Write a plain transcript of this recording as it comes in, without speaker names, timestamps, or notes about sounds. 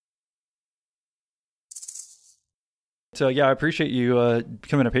So yeah, I appreciate you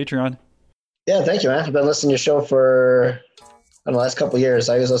becoming a Patreon. Yeah, thank you, man. I've been listening to your show for the last couple of years.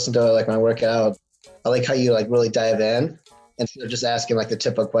 I always listen to it like when I work out. I like how you like really dive in instead of just asking like the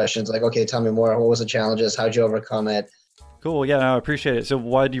typical questions like, okay, tell me more. What was the challenges? How'd you overcome it? Cool. Yeah, no, I appreciate it. So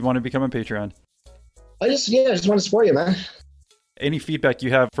why do you want to become a Patreon? I just want to support you, man. Any feedback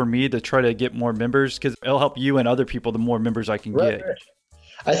you have for me to try to get more members, because it'll help you and other people the more members I can get. Right.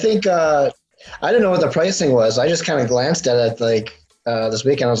 I think I didn't know what the pricing was. I just kind of glanced at it like this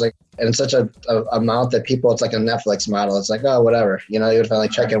weekend. I was like, and such a amount that people, it's like a Netflix model. It's like, oh, whatever. You know, even if I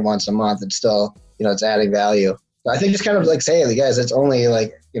like check in once a month, it's still, it's adding value. So I think it's kind of like saying, guys, it's only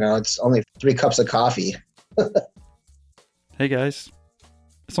like, it's only 3 cups of coffee. Hey guys,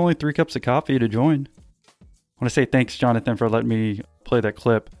 it's only 3 cups of coffee to join. I want to say thanks, Jonathan, for letting me play that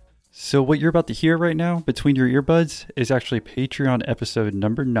clip. So what you're about to hear right now between your earbuds is actually Patreon episode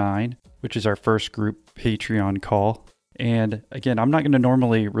number 9, which is our first group Patreon call. And again, I'm not going to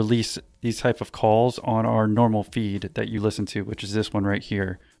normally release these type of calls on our normal feed that you listen to, which is this one right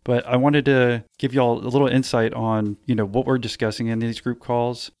here. But I wanted to give y'all a little insight on, what we're discussing in these group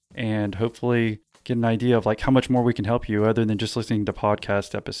calls, and hopefully get an idea of like how much more we can help you other than just listening to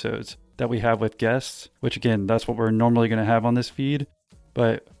podcast episodes that we have with guests, which again, that's what we're normally going to have on this feed.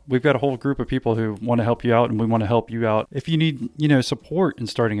 But we've got a whole group of people who want to help you out, and we want to help you out if you need, support in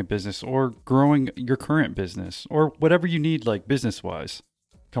starting a business or growing your current business or whatever you need, like business wise.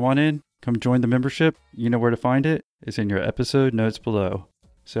 Come on in, come join the membership. You know where to find it. It's in your episode notes below.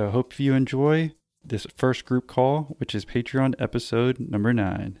 So I hope you enjoy this first group call, which is Patreon episode number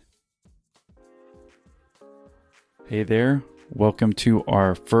 9. Hey there, welcome to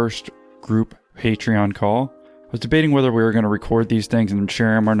our first group Patreon call. I was debating whether we were going to record these things and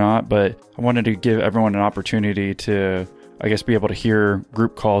share them or not, but I wanted to give everyone an opportunity to, be able to hear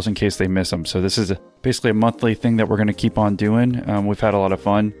group calls in case they miss them. So this is basically a monthly thing that we're going to keep on doing. We've had a lot of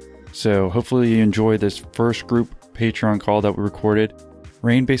fun. So hopefully you enjoy this first group Patreon call that we recorded.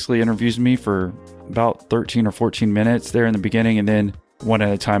 Rain basically interviews me for about 13 or 14 minutes there in the beginning, and then one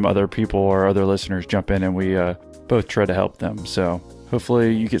at a time other people or other listeners jump in and we both try to help them. So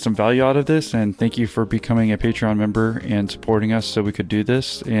hopefully you get some value out of this, and thank you for becoming a Patreon member and supporting us so we could do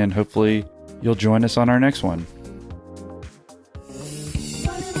this, and hopefully you'll join us on our next one.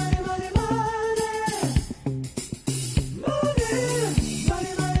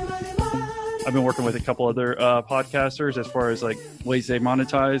 I've been working with a couple other podcasters as far as like ways they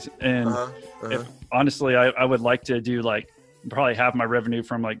monetize, and if honestly I would like to do like probably half my revenue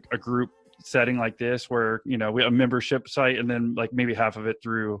from like a group setting like this where, we have a membership site, and then like maybe half of it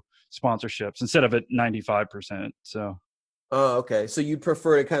through sponsorships instead of at 95%. So. Oh, okay. So you'd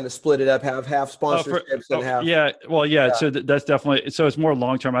prefer to kind of split it up, have half sponsorships and half. Yeah. Well, yeah. So that's definitely, so it's more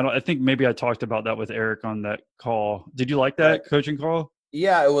long-term. I think maybe I talked about that with Eric on that call. Did you like that coaching call?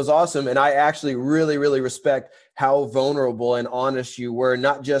 Yeah, it was awesome. And I actually really, really respect how vulnerable and honest you were,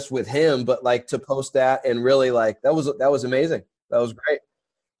 not just with him, but like to post that and really like, that was amazing. That was great.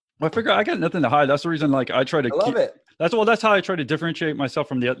 Well, I figure I got nothing to hide. That's the reason, like, I try to love it. That's how I try to differentiate myself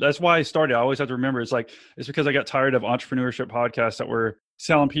from that's why I started. I always have to remember it's because I got tired of entrepreneurship podcasts that were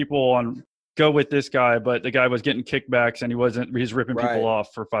selling people on go with this guy, but the guy was getting kickbacks and he's ripping people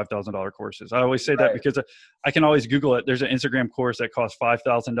off for $5,000 courses. I always say that because I can always Google it. There's an Instagram course that costs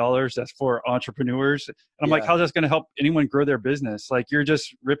 $5,000. That's for entrepreneurs. And I'm like, how's that going to help anyone grow their business? Like, you're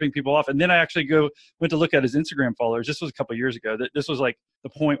just ripping people off. And then I actually went to look at his Instagram followers. This was a couple of years ago. This was like the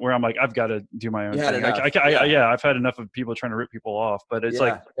point where I'm like, I've got to do my own thing. I've had enough of people trying to rip people off, but it's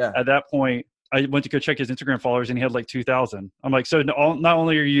at that point, I went to go check his Instagram followers and he had like 2,000. I'm like, so not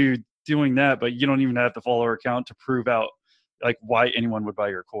only are you doing that, but you don't even have the follower account to prove out like why anyone would buy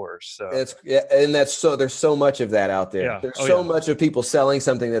your course. So there's so much of that out there. There's so much of people selling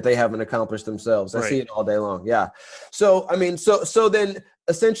something that they haven't accomplished themselves. I see it all day long. Yeah. So, I mean, so then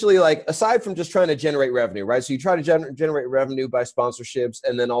essentially, like, aside from just trying to generate revenue, right? So you try to generate revenue by sponsorships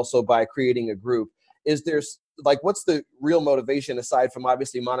and then also by creating a group. Is there like, what's the real motivation aside from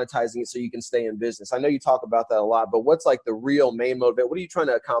obviously monetizing it so you can stay in business? I know you talk about that a lot, but what's like the real main motivation? What are you trying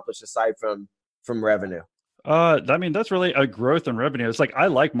to accomplish aside from revenue? I mean, that's really a growth in revenue. It's like, I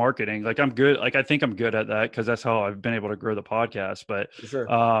like marketing. Like, I'm good. Like, I think I'm good at that because that's how I've been able to grow the podcast. But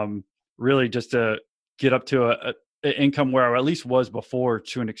really just to get up to a income where I at least was before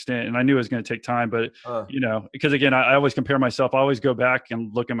to an extent. And I knew it was going to take time, but because again, I always compare myself. I always go back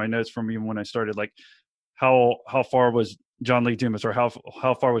and look at my notes from even when I started, like how far was John Lee Dumas, or how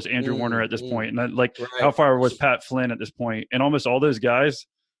far was Andrew Warner at this point? And how far was Pat Flynn at this point? And almost all those guys,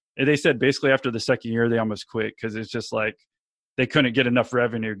 they said basically after the second year, they almost quit because it's just like they couldn't get enough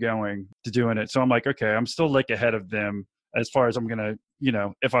revenue going to doing it. So I'm like, okay, I'm still like ahead of them as far as I'm going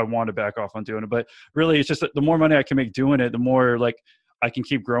to, if I want to back off on doing it. But really, it's just that the more money I can make doing it, the more like I can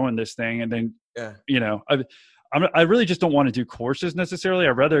keep growing this thing. And then, I really just don't want to do courses necessarily.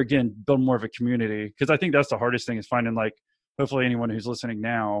 I'd rather, again, build more of a community, because I think that's the hardest thing, is finding, like, hopefully anyone who's listening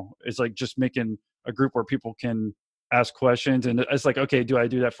now is like just making a group where people can ask questions. And it's like, okay, do I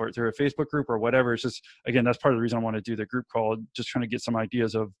do that through a Facebook group or whatever? It's just, again, that's part of the reason I want to do the group call, just trying to get some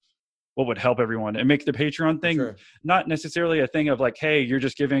ideas of what would help everyone, and make the Patreon thing not necessarily a thing of like, hey, you're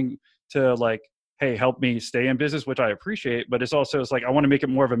just giving to like, hey, help me stay in business, which I appreciate. But it's like, I want to make it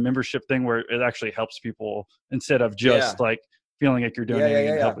more of a membership thing where it actually helps people instead of just like feeling like you're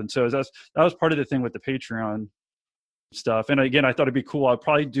donating and helping. So that was part of the thing with the Patreon stuff. And again, I thought it'd be cool. I'd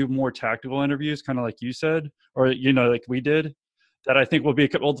probably do more tactical interviews, kind of like you said, or, like we did, that I think will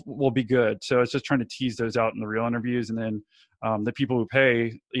be good. So it's just trying to tease those out in the real interviews. And then the people who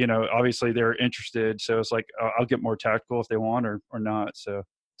pay, obviously they're interested. So it's like, I'll get more tactical if they want or not. So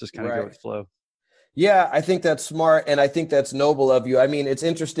just kind of go with flow. Yeah, I think that's smart. And I think that's noble of you. I mean, it's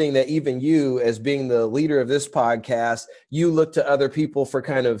interesting that even you, as being the leader of this podcast, you look to other people for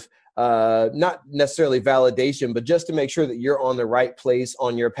kind of not necessarily validation, but just to make sure that you're on the right place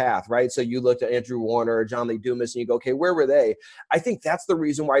on your path, right? So you looked at Andrew Warner or John Lee Dumas and you go, okay, where were they? I think that's the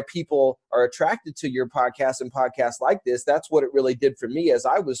reason why people are attracted to your podcast and podcasts like this. That's what it really did for me as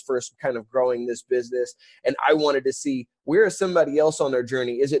I was first kind of growing this business. And I wanted to see, where is somebody else on their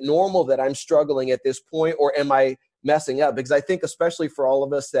journey? Is it normal that I'm struggling at this point, or am I messing up? Because I think especially for all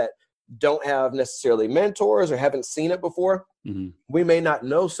of us that don't have necessarily mentors or haven't seen it before, we may not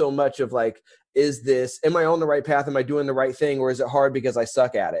know so much of like, am I on the right path? Am I doing the right thing? Or is it hard because I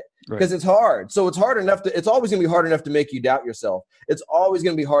suck at it? Because it's hard. So it's hard enough it's always going to be hard enough to make you doubt yourself. It's always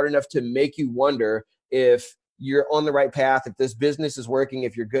going to be hard enough to make you wonder if you're on the right path, if this business is working,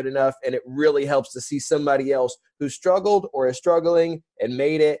 if you're good enough. And it really helps to see somebody else who struggled or is struggling and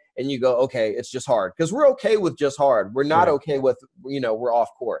made it. And you go, okay, it's just hard. Because we're okay with just hard. We're not okay with, we're off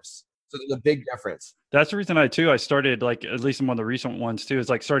course. So there's a big difference. That's the reason I started, like, at least in one of the recent ones too, is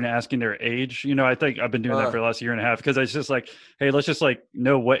like starting asking their age. I think I've been doing that for the last year and a half, because it's just like, hey, let's just like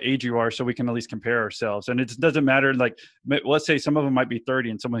know what age you are so we can at least compare ourselves. And it doesn't matter. Like, let's say some of them might be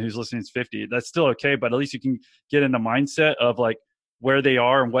 30 and someone who's listening is 50. That's still okay. But at least you can get in the mindset of like where they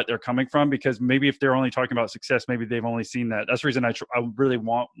are and what they're coming from, because maybe if they're only talking about success, maybe they've only seen that. That's the reason I really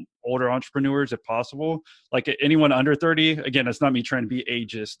want older entrepreneurs if possible. Like anyone under 30, again, it's not me trying to be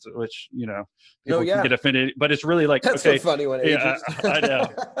ageist, which, people can get offended, but it's really like, that's okay, so funny when ageist. I know,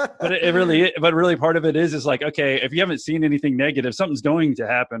 but really part of it is like, okay, if you haven't seen anything negative, something's going to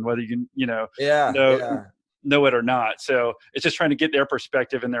happen, whether you can, know it or not. So it's just trying to get their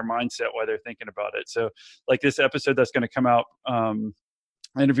perspective and their mindset while they're thinking about it. So like this episode that's going to come out, I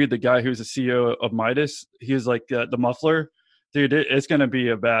interviewed the guy who's the CEO of Midas. He was like the muffler dude. It's going to be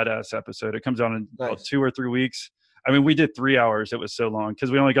a badass episode. It comes out in about 2 or 3 weeks. I mean, we did 3 hours. It was so long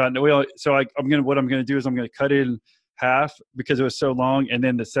because what I'm going to do is I'm going to cut it in half because it was so long. And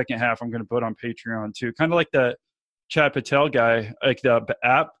then the second half I'm going to put on Patreon too. Kind of like that Chad Patel guy, like the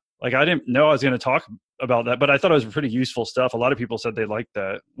app. Like I didn't know I was going to talk about that, but I thought it was pretty useful stuff. A lot of people said they liked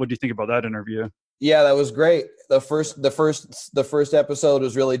that. What do you think about that interview? Yeah, that was great. The first episode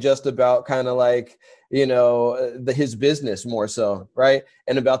was really just about kind of like, his business more so, right?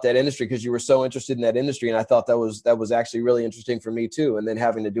 And about that industry, because you were so interested in that industry. And I thought that was actually really interesting for me too. And then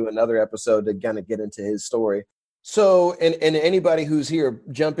having to do another episode to kind of get into his story. So, and anybody who's here,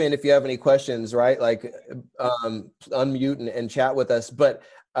 jump in if you have any questions, right? Like unmute and chat with us. But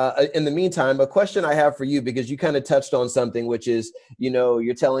in the meantime, a question I have for you, because you kind of touched on something, which is,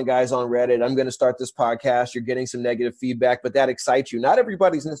 you're telling guys on Reddit, I'm going to start this podcast. You're getting some negative feedback, but that excites you. Not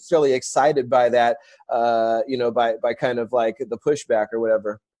everybody's necessarily excited by that, by kind of like the pushback or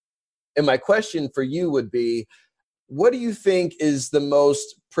whatever. And my question for you would be, what do you think is the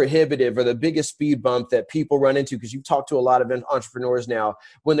most prohibitive or the biggest speed bump that people run into? Because you've talked to a lot of entrepreneurs now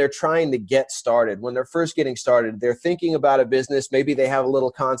when they're trying to get started, when they're first getting started, they're thinking about a business. Maybe they have a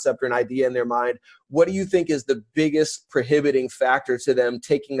little concept or an idea in their mind. What do you think is the biggest prohibiting factor to them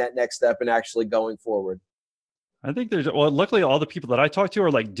taking that next step and actually going forward? I think luckily all the people that I talk to are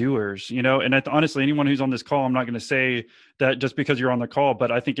like doers, and honestly, anyone who's on this call, I'm not going to say that just because you're on the call,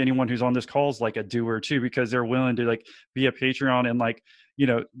 but I think anyone who's on this call is like a doer too, because they're willing to like be a Patreon and like,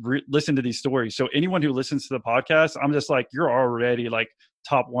 listen to these stories. So anyone who listens to the podcast, I'm just like, you're already like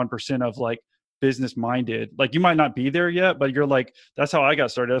top 1% of like business minded. Like you might not be there yet, but you're like, that's how I got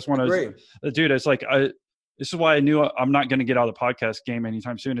started. That's when I was, dude, it's like, this is why I knew I'm not going to get out of the podcast game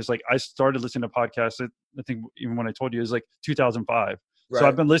anytime soon. It's like I started listening to podcasts. I think even when I told you it was like 2005. Right. So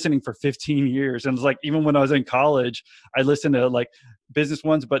I've been listening for 15 years. And it's like, even when I was in college, I listened to like business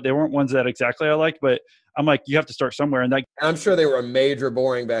ones, but they weren't ones that exactly I liked. But I'm like, you have to start somewhere. And I'm sure they were major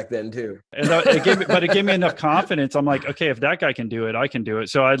boring back then too. And it gave me enough confidence. I'm like, okay, if that guy can do it, I can do it.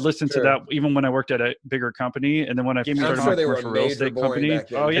 So I'd listen to that even when I worked at a bigger company. And then when I started my commercial real estate company,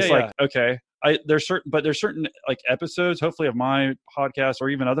 like, okay, there's certain like episodes, hopefully of my podcast or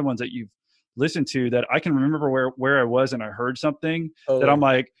even other ones that you've listened to that I can remember where I was and I heard something that I'm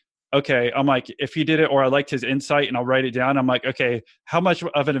like, okay, if he did it or I liked his insight and I'll write it down. I'm like, okay, how much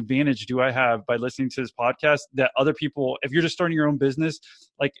of an advantage do I have by listening to this podcast that other people, if you're just starting your own business,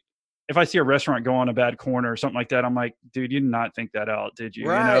 like if I see a restaurant go on a bad corner or something like that, I'm like, dude, you did not think that out, did you?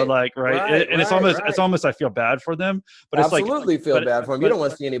 Right, you know, like, right. It's almost, I feel bad for them, but absolutely feel bad for them. You don't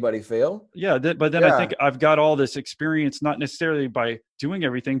want to see anybody fail. Yeah. But then I think I've got all this experience, not necessarily by doing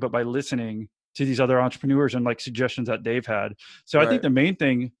everything, but by listening to these other entrepreneurs and like suggestions that they've had. So I think the main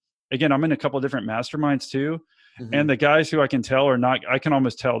thing, again, I'm in a couple of different masterminds too. Mm-hmm. And the guys who I can tell are not, I can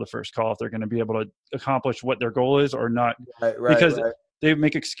almost tell the first call if they're going to be able to accomplish what their goal is or not, because they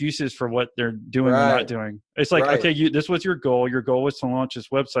make excuses for what they're doing or not doing. It's like, okay, this was your goal. Your goal was to launch this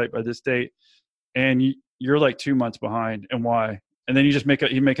website by this date. And you're like 2 months behind. And why? And then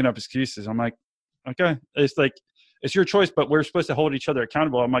you're making up excuses. I'm like, okay, it's like, it's your choice, but we're supposed to hold each other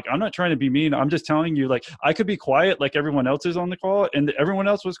accountable. I'm like, I'm not trying to be mean. I'm just telling you, like, I could be quiet like everyone else is on the call and everyone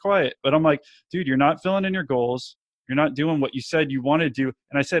else was quiet. But I'm like, dude, you're not filling in your goals. You're not doing what you said you want to do.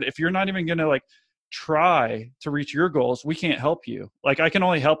 And I said, if you're not even going to like try to reach your goals, we can't help you. Like, I can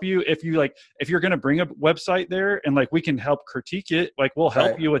only help you if you're going to bring a website there and like, we can help critique it. Like, we'll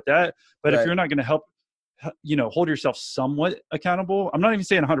help you with that. But if you're not going to help, hold yourself somewhat accountable. I'm not even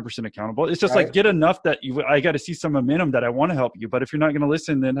saying 100% accountable. It's just like, get enough that I got to see some momentum that I want to help you. But if you're not going to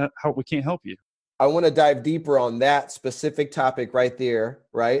listen, then we can't help you. I want to dive deeper on that specific topic right there.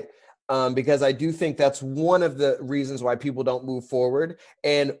 Right. Because I do think that's one of the reasons why people don't move forward.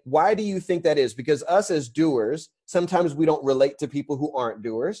 And why do you think that is? Because us as doers, sometimes we don't relate to people who aren't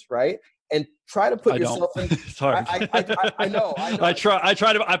doers. Right. And try to put yourself in. It's hard. I know.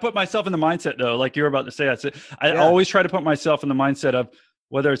 I put myself in the mindset though, like you were about to say. I always try to put myself in the mindset of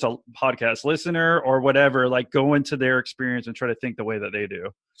whether it's a podcast listener or whatever, like go into their experience and try to think the way that they do.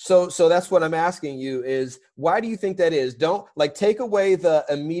 So that's what I'm asking you is, why do you think that is? Don't take away the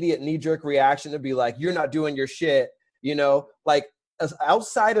immediate knee-jerk reaction to be like, you're not doing your shit, like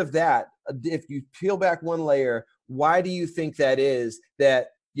outside of that, if you peel back one layer, why do you think that is that,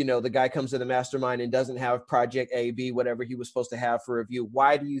 the guy comes to the mastermind and doesn't have project A, B, whatever he was supposed to have for review?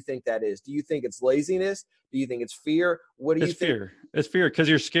 Why do you think that is? Do you think it's laziness? Do you think it's fear? What do you think? It's fear because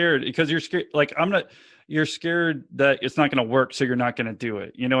you're scared. Like you're scared that it's not going to work. So you're not going to do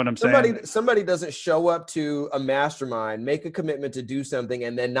it. You know what I'm saying? Somebody doesn't show up to a mastermind, make a commitment to do something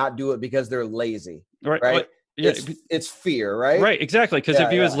and then not do it because they're lazy. Right. Yeah, it's fear, right? Right, exactly. Because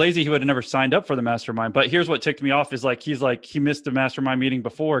if he was lazy, he would have never signed up for the mastermind. But here's what ticked me off is he missed the mastermind meeting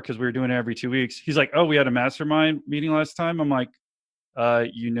before because we were doing it every 2 weeks. He's like, oh, we had a mastermind meeting last time. I'm like,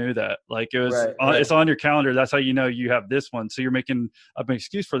 you knew that. Like it was, it's on your calendar. That's how you know you have this one. So you're making up an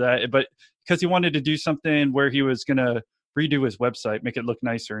excuse for that. But because he wanted to do something where he was going to redo his website, make it look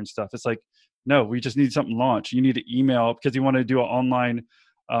nicer and stuff. It's like, no, we just need something launched. You need to email because he wanted to do an online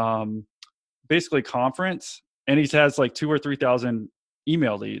basically conference, and he has like 2,000 or 3,000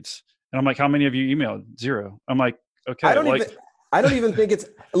 email leads. And I'm like, how many of you emailed? 0. I'm like, okay. I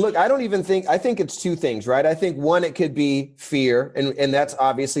think it's two things, right? I think one, it could be fear. And that's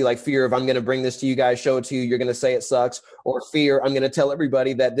obviously like fear of, I'm going to bring this to you guys, show it to you. You're going to say it sucks, or fear. I'm going to tell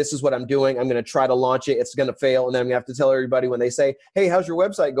everybody that this is what I'm doing. I'm going to try to launch it. It's going to fail. And then I'm going to have to tell everybody when they say, hey, how's your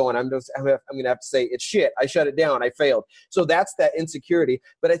website going? I'm going to have to say it's shit. I shut it down. I failed. So that's that insecurity.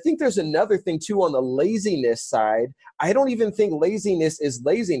 But I think there's another thing too, on the laziness side. I don't even think laziness is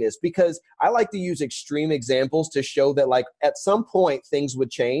laziness, because I like to use extreme examples to show that like at some point things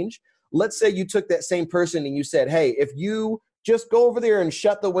would change. Let's say you took that same person and you said, hey, if you just go over there and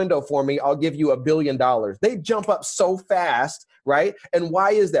shut the window for me, I'll give you $1 billion. They jump up so fast, right? And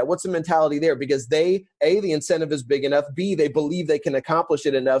why is that? What's the mentality there? Because A, the incentive is big enough. B, they believe they can accomplish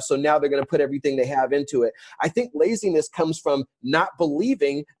it enough. So now they're going to put everything they have into it. I think laziness comes from not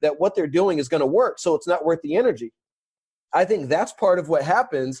believing that what they're doing is going to work. So it's not worth the energy. I think that's part of what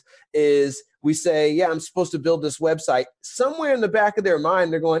happens is we say, yeah, I'm supposed to build this website. Somewhere in the back of their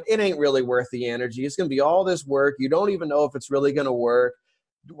mind, they're going, it ain't really worth the energy. It's going to be all this work. You don't even know if it's really going to work.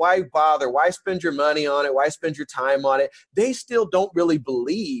 Why bother? Why spend your money on it? Why spend your time on it? They still don't really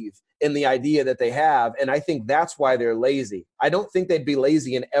believe in the idea that they have. And I think that's why they're lazy. I don't think they'd be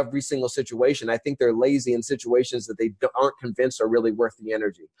lazy in every single situation. I think they're lazy in situations that they aren't convinced are really worth the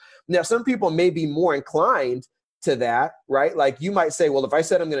energy. Now, some people may be more inclined to that, right? Like you might say, well, if I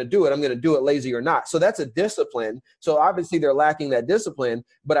said I'm going to do it, I'm going to do it lazy or not. So that's a discipline. So obviously they're lacking that discipline,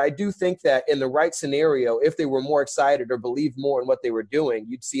 but I do think that in the right scenario, if they were more excited or believed more in what they were doing,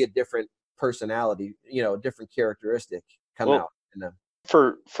 you'd see a different personality, you know, a different characteristic come out in them.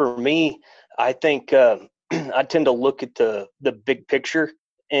 For me, I think I tend to look at the big picture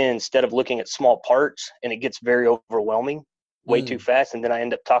instead of looking at small parts, and it gets very overwhelming way too fast. And then I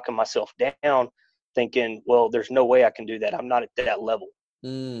end up talking myself down thinking, well, there's no way I can do that. I'm not at that level.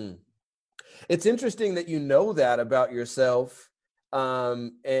 It's interesting that you know that about yourself.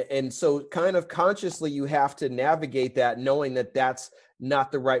 And so kind of consciously you have to navigate that, knowing that that's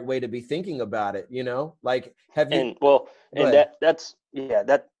not the right way to be thinking about it, you know, like have you, that's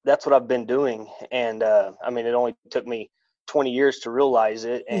what I've been doing. And, I mean, it only took me 20 years to realize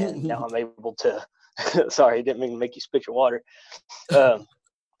it. And now I'm able to, sorry, I didn't mean to make you spit your water.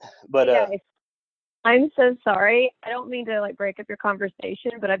 I'm so sorry. I don't mean to like break up your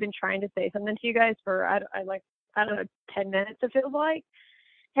conversation, but I've been trying to say something to you guys for, I don't know, 10 minutes, it feels like.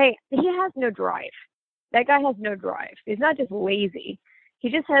 Hey, he has no drive. That guy has no drive. He's not just lazy. He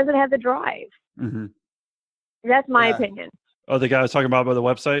just hasn't had the drive. Mm-hmm. That's my opinion. Oh, the guy I was talking about by the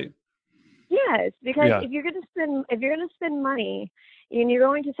website? Yes, because if you're going to spend money and you're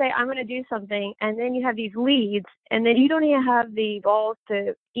going to say, I'm going to do something, and then you have these leads, and then you don't even have the balls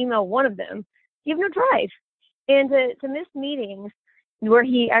to email one of them, you have no drive. And to miss meetings where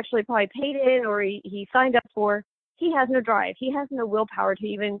he actually probably paid in or he signed up for, he has no drive. He has no willpower to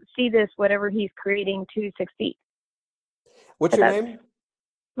even see this, whatever he's creating, to succeed. What's your name?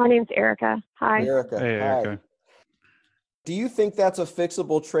 My name's Erica. Hi. Erica. Hey, Erica. Hi. Do you think that's a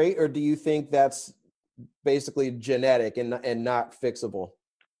fixable trait, or do you think that's basically genetic and not fixable?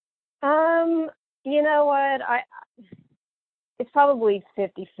 You know what? It's probably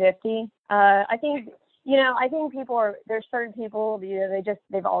 50-50. I think there's certain people,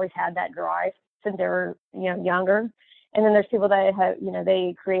 they've always had that drive since they were, younger. And then there's people that have,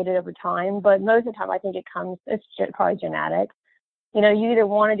 they created over time, but most of the time I think it's probably genetic. You either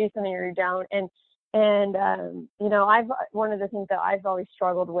want to do something or you don't. And one of the things that I've always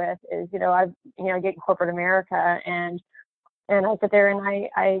struggled with is, I get corporate America and I sit there and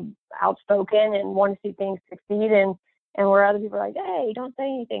I outspoken and want to see things succeed and where other people are like, hey, don't say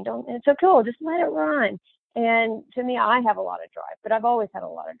anything. It's so cool. Just let it run. And to me, I have a lot of drive, but I've always had a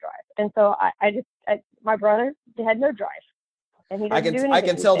lot of drive. And so my brother had no drive. And he doesn't do anything. I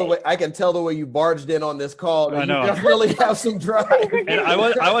can tell the way you barged in on this call. I know. You definitely have some drive. And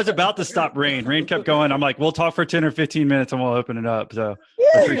I was about to stop Rain. Rain kept going. I'm like, we'll talk for 10 or 15 minutes and we'll open it up. So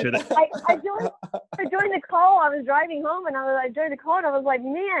I appreciate it. I joined the call. I was driving home and I joined the call and I was like,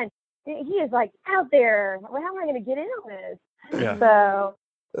 man, he is like out there. Well, how am I going to get in on this? Yeah. So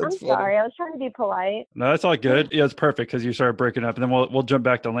I'm sorry. I was trying to be polite. No, that's all good. Yeah, it's perfect because you started breaking up, and then we'll jump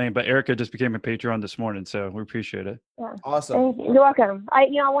back to Lane. But Erica just became a Patreon this morning, so we appreciate it. Yeah. Awesome. Thank you. You're welcome. I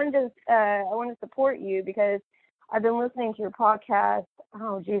wanted to support you because I've been listening to your podcast.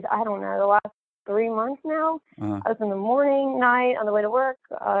 Oh, geez, I don't know, the last 3 months now. Uh-huh. I was in the morning, night, on the way to work,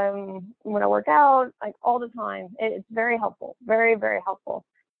 when I work out, like all the time. It's very helpful. Very, very helpful.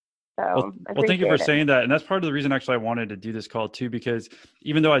 So well, thank you for saying that. And that's part of the reason actually I wanted to do this call too, because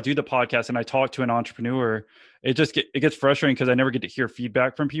even though I do the podcast and I talk to an entrepreneur, it gets frustrating because I never get to hear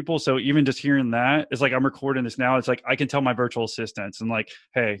feedback from people. So even just hearing that, it's like I'm recording this now. It's like I can tell my virtual assistants and like,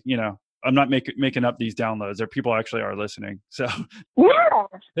 hey, I'm not making up these downloads. There people actually are listening. So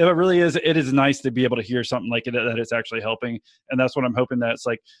it really is. It is nice to be able to hear something like it, that it's actually helping. And that's what I'm hoping that it's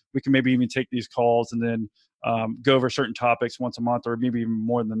like, we can maybe even take these calls and then go over certain topics once a month or maybe even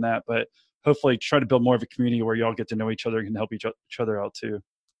more than that. But hopefully try to build more of a community where y'all get to know each other and can help each other out too.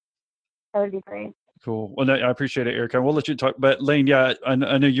 That would be great. Cool. Well, I appreciate it, Erica. We'll let you talk. But Lane, I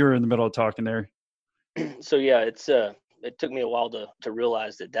know you're in the middle of talking there. So it took me a while to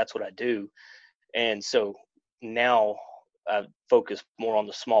realize that that's what I do. And so now I focus more on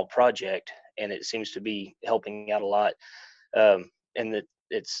the small project and it seems to be helping out a lot. And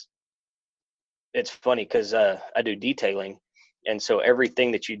it's funny because I do detailing. And so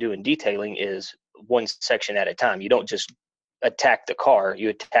everything that you do in detailing is one section at a time. You don't just attack the car, you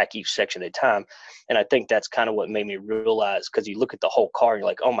attack each section at a time. And I think that's kind of what made me realize, because you look at the whole car and you're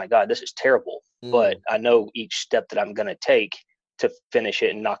like, oh my God, this is terrible. But I know each step that I'm going to take to finish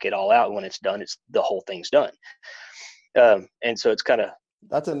it and knock it all out. When it's done, the whole thing's done. And so it's kind of.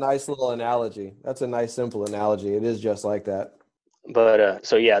 That's a nice little analogy. That's a nice, simple analogy. It is just like that. But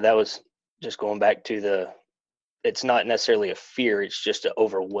so yeah, that was just going back to it's not necessarily a fear, it's just an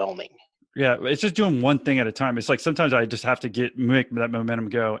overwhelming. Yeah, it's just doing one thing at a time. It's like sometimes I just have to make that momentum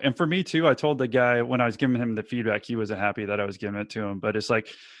go. And for me too, I told the guy when I was giving him the feedback, he wasn't happy that I was giving it to him. But it's like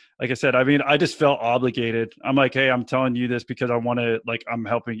I said, I mean, I just felt obligated. I'm like, hey, I'm telling you this because I want to, like, I'm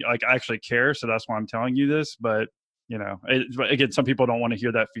helping, like, I actually care. So that's why I'm telling you this. But, you know, again, some people don't want to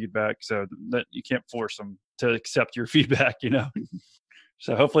hear that feedback. So that you can't force them to accept your feedback, you know?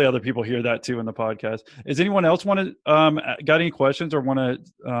 So hopefully other people hear that too in the podcast. Is anyone else want to, got any questions or want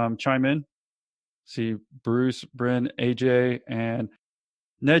to chime in? See Bruce, Bryn, AJ, and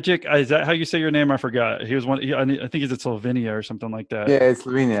Nejic. Is that how you say your name? I forgot. He was one. I think he's at Slovenia or something like that. Yeah, it's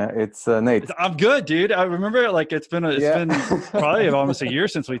Slovenia. It's Nate. I'm good, dude. I remember like it's been probably almost a year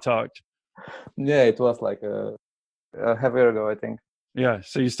since we talked. Yeah, it was like a half year ago, I think. Yeah.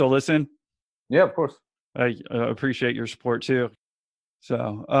 So you still listen? Yeah, of course. I appreciate your support too.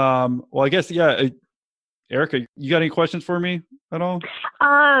 So, well, I guess, yeah. Erica, you got any questions for me at all?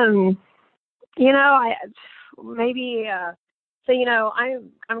 You know, so, you know,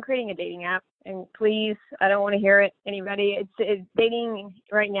 I'm creating a dating app, and please, I don't want to hear it. Anybody, dating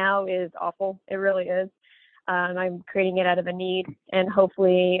right now is awful. It really is. I'm creating it out of a need and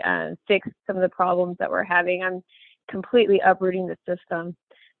hopefully fix some of the problems that we're having. I'm completely uprooting the system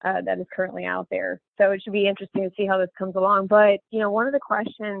that is currently out there. So it should be interesting to see how this comes along. But, you know, one of the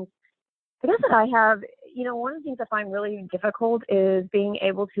questions I guess that I have, you know, one of the things I find really difficult is being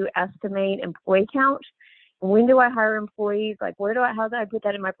able to estimate employee count. When do I hire employees? Like, how do I put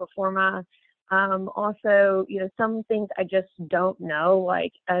that in my pro forma? Also, you know, some things I just don't know,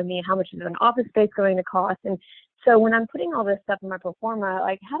 like, I mean, how much is an office space going to cost? And so when I'm putting all this stuff in my pro forma,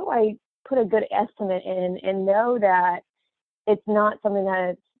 like, how do I put a good estimate in and know that it's not something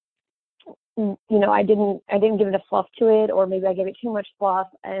that, you know, I didn't give it a fluff to it, or maybe I gave it too much fluff.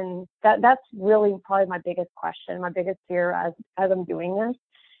 And that's really probably my biggest question, my biggest fear as I'm doing this,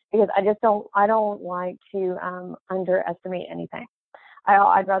 because I don't like to underestimate anything.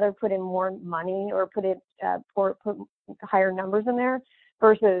 I'd rather put in more money or put higher numbers in there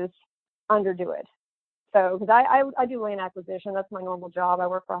versus underdo it. So, because I do land acquisition, that's my normal job. I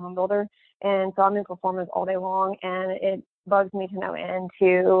work for a home builder, and so I'm in performance all day long, and it bugs me to no end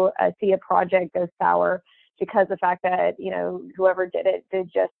to see a project go sour because the fact that, you know, whoever did it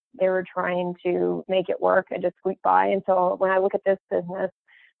they were trying to make it work and just squeak by. And so when I look at this business,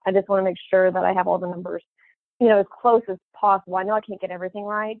 I just want to make sure that I have all the numbers, you know, as close as possible. I know I can't get everything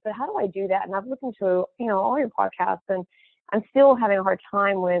right, but how do I do that? And I've listened to, you know, all your podcasts, and I'm still having a hard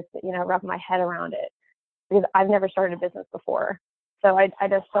time with, you know, wrapping my head around it because I've never started a business before. So I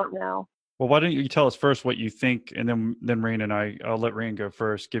just don't know. Well, why don't you tell us first what you think, and then Rain and I'll let Rain go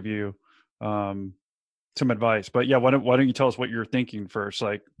first, give you some advice. But yeah, why don't you tell us what you're thinking first?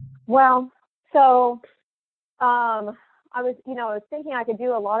 Like, well, so I was thinking I could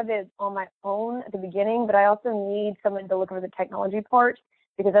do a lot of it on my own at the beginning, but I also need someone to look over the technology part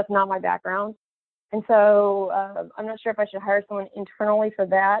because that's not my background. And so I'm not sure if I should hire someone internally for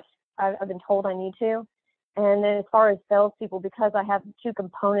that. I've been told I need to. And then as far as salespeople, because I have two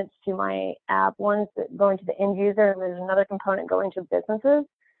components to my app, one's going to the end user and there's another component going to businesses.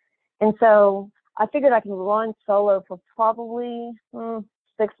 And so I figured I can run solo for probably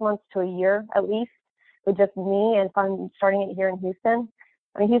 6 months to a year at least with just me. And if I'm starting it here in Houston,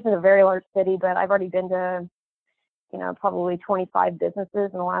 I mean, Houston's a very large city, but I've already been to, you know, probably 25 businesses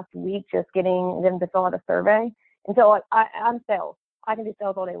in the last week, just getting them to fill out a survey. And so I'm sales. I can do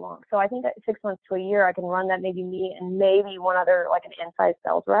sales all day long. So I think that 6 months to a year, I can run that, maybe me and maybe one other, like an inside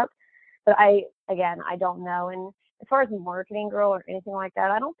sales rep. But I don't know. And as far as a marketing girl or anything like that,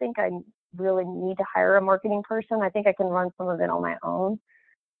 I don't think I really need to hire a marketing person. I think I can run some of it on my own.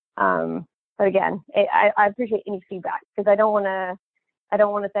 But again, I appreciate any feedback because I don't want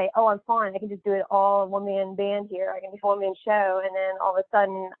to say, oh, I'm fine. I can just do it all one-man band here. I can do a one-man show. And then all of a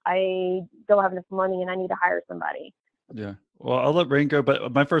sudden I don't have enough money and I need to hire somebody. Yeah. Well, I'll let Rain go,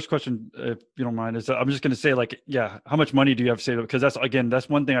 but my first question, if you don't mind, is I'm just going to say, like, yeah, how much money do you have to save? Because that's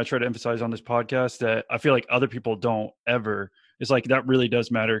one thing I try to emphasize on this podcast that I feel like other people don't ever. It's like that really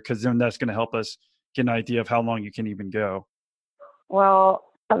does matter because then that's going to help us get an idea of how long you can even go. Well,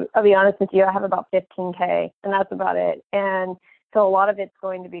 I'll be honest with you. I have about 15K and that's about it. And so a lot of it's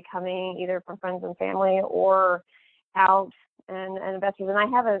going to be coming either from friends and family or out and investors. And I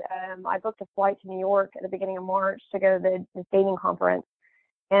have I booked a flight to New York at the beginning of March to go to the dating conference.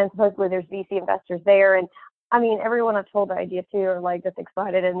 And supposedly there's VC investors there. And I mean, everyone I've told the idea to are like just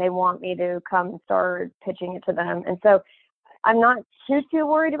excited and they want me to come and start pitching it to them. And so I'm not too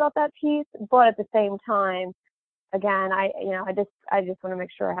worried about that piece, but at the same time, again, I just want to make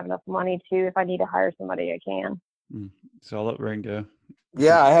sure I have enough money to, if I need to hire somebody, I can. So I'll let Rain go.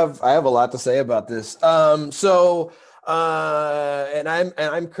 Yeah, I have a lot to say about this. And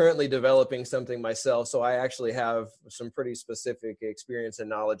I'm currently developing something myself, so I actually have some pretty specific experience and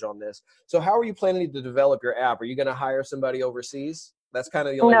knowledge on this. So how are you planning to develop your app? Are you going to hire somebody overseas? That's kind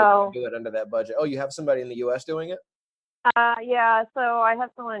of the only way to do it under that budget. Oh, you have somebody in the US doing it? Yeah, so I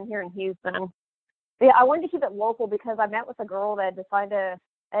have someone here in Houston. Yeah, I wanted to keep it local because I met with a girl that decided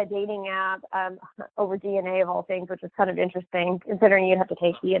a dating app over DNA of all things, which was kind of interesting considering you'd have to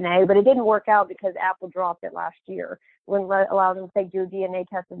take DNA, but it didn't work out because Apple dropped it last year, wouldn't allow them to do a DNA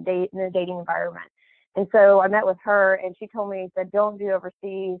test in a dating environment. And so I met with her and she told me that don't do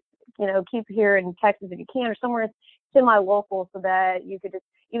overseas, keep here in Texas if you can, or somewhere semi-local so that you could just,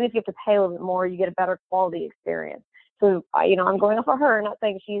 even if you have to pay a little bit more, you get a better quality experience. So, I'm going off of her, not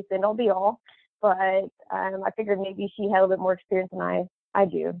saying she's the end all be all, but I figured maybe she had a little bit more experience than I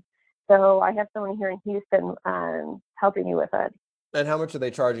do. So I have someone here in Houston helping me with it. And how much are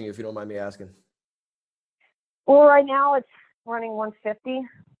they charging you, if you don't mind me asking? Well, right now it's running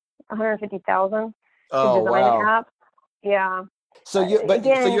 $150,000 to design an app. Yeah. So you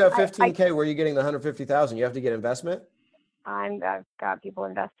have 15K. Where are you getting the 150,000? You have to get investment? I've got people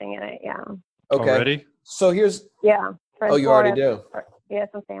investing in it. Yeah. Okay. Already? So here's. Yeah. Oh, you already do? Yeah,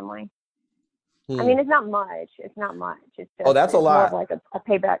 some family. I mean, it's not much. It's just, that's a lot. More of like a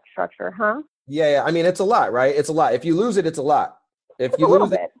payback structure, huh? Yeah. I mean, it's a lot, right? It's a lot. If you lose it, it's a lot. If you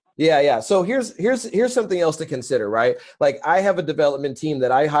lose it. Yeah. So here's something else to consider, right? Like I have a development team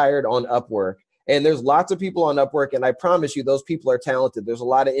that I hired on Upwork. And there's lots of people on Upwork, and I promise you, those people are talented. There's a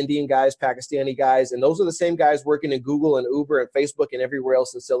lot of Indian guys, Pakistani guys, and those are the same guys working in Google and Uber and Facebook and everywhere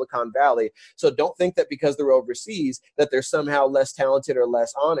else in Silicon Valley. So don't think that because they're overseas that they're somehow less talented or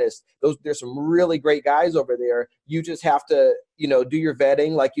less honest. There's some really great guys over there. You just have to, do your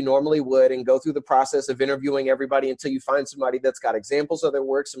vetting like you normally would and go through the process of interviewing everybody until you find somebody that's got examples of their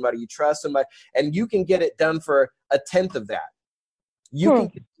work, somebody you trust, and you can get it done for 1/10 of that.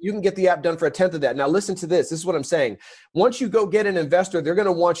 You can get the app done for 1/10 of that. Now listen to this. This is what I'm saying. Once you go get an investor, they're going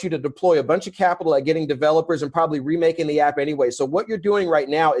to want you to deploy a bunch of capital at getting developers and probably remaking the app anyway. So what you're doing right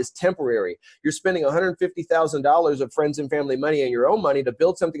now is temporary. You're spending $150,000 of friends and family money and your own money to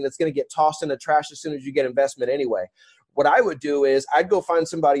build something that's going to get tossed in the trash as soon as you get investment anyway. What I would do is I'd go find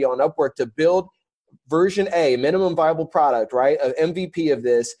somebody on Upwork to build version A, minimum viable product, right? An MVP of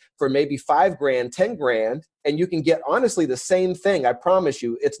this for maybe $5,000, $10,000, and you can get honestly the same thing. I promise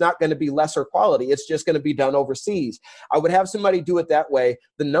you, it's not going to be lesser quality. It's just going to be done overseas. I would have somebody do it that way.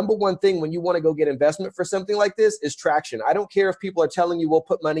 The number one thing when you want to go get investment for something like this is traction. I don't care if people are telling you we'll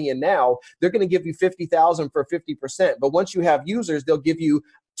put money in now. They're going to give you $50,000 for 50%. But once you have users, they'll give you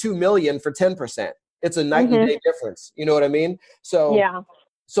 $2 million for 10%. It's a night and day difference. You know what I mean? So yeah.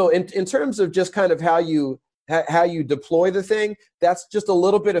 So in terms of just kind of how you deploy the thing, that's just a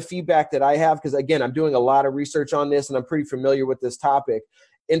little bit of feedback that I have because, again, I'm doing a lot of research on this and I'm pretty familiar with this topic.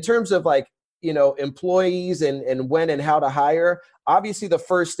 In terms of employees and when and how to hire, obviously the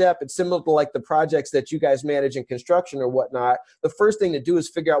first step, it's similar to like the projects that you guys manage in construction or whatnot. The first thing to do is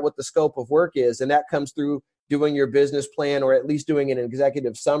figure out what the scope of work is, and that comes through doing your business plan or at least doing an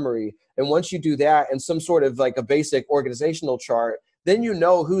executive summary. And once you do that and some sort of like a basic organizational chart, then you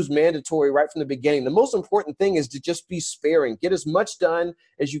know who's mandatory right from the beginning. The most important thing is to just be sparing. Get as much done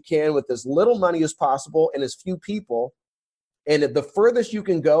as you can with as little money as possible and as few people. And the furthest you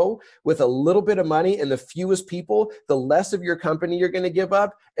can go with a little bit of money and the fewest people, the less of your company you're going to give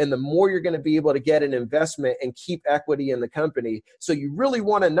up and the more you're going to be able to get an investment and keep equity in the company. So you really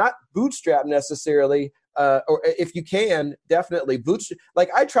want to not bootstrap necessarily, or if you can, definitely bootstrap. Like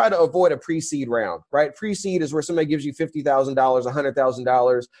I try to avoid a pre-seed round, right? Pre-seed is where somebody gives you $50,000,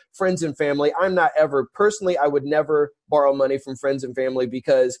 $100,000, friends and family. I would never borrow money from friends and family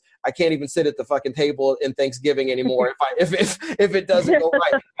because I can't even sit at the fucking table in Thanksgiving anymore if it doesn't go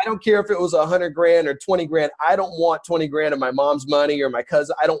right. I don't care if it was $100,000 or $20,000. I don't want $20,000 of my mom's money or my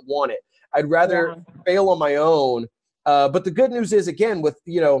cousin. I don't want it. I'd rather fail on my own. But the good news is, again, with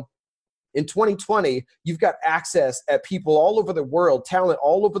in 2020, you've got access at people all over the world, talent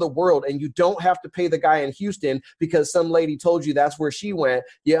all over the world, and you don't have to pay the guy in Houston because some lady told you that's where she went.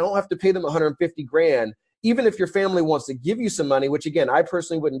 You don't have to pay them $150,000. Even if your family wants to give you some money, which again, I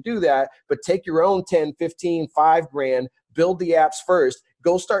personally wouldn't do that, but take your own 10, 15, $5,000, build the apps first,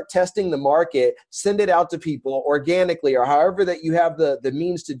 go start testing the market, send it out to people organically or however that you have the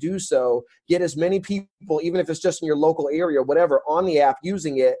means to do so. Get as many people, even if it's just in your local area or whatever, on the app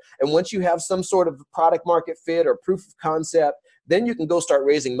using it. And once you have some sort of product market fit or proof of concept, then you can go start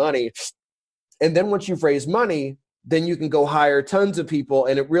raising money. And then once you've raised money, then you can go hire tons of people.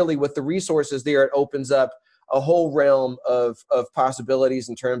 And it really, with the resources there, it opens up a whole realm of possibilities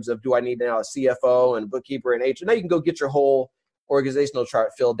in terms of, do I need now a CFO and a bookkeeper and HR? Now you can go get your whole organizational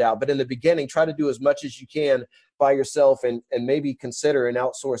chart filled out. But in the beginning, try to do as much as you can by yourself, and maybe consider an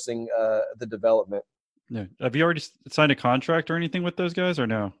outsourcing the development. Yeah. Have you already signed a contract or anything with those guys, or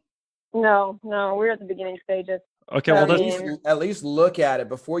no? No, we're at the beginning stages. Okay, well, at least look at it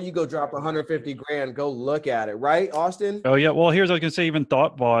before you go drop 150 grand. Go look at it, right, Austin? Oh yeah. Well, here's what I was gonna say. Even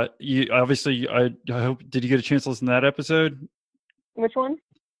ThoughtBot. You obviously, I hope. Did you get a chance to listen to that episode? Which one?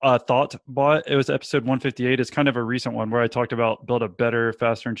 ThoughtBot. It was episode 158. It's kind of a recent one where I talked about build a better,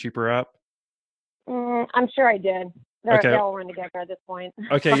 faster, and cheaper app. I'm sure I did. They all run together at this point.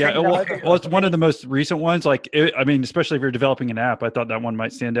 Okay, yeah. Well, it's one of the most recent ones. Especially if you're developing an app, I thought that one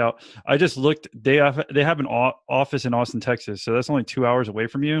might stand out. I just looked. They have an office in Austin, Texas, so that's only 2 hours away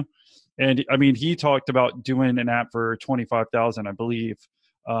from you. And I mean, he talked about doing an app for $25,000, I believe.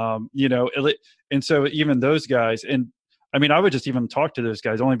 And so even those guys, and I mean, I would just even talk to those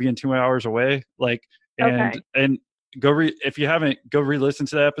guys, only being 2 hours away. And if you haven't, go re-listen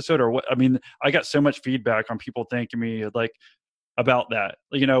to that episode or what. I mean, I got so much feedback on people thanking me about that,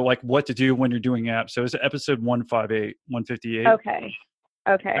 what to do when you're doing apps. So it's episode 158. Okay.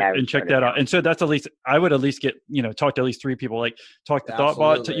 And check that out. And so that's I would at least get, talk to at least 3 people, talk to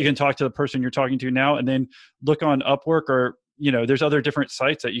ThoughtBot. You can talk to the person you're talking to now, and then look on Upwork, or, there's other different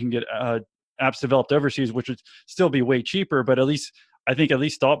sites that you can get apps developed overseas, which would still be way cheaper, but I think at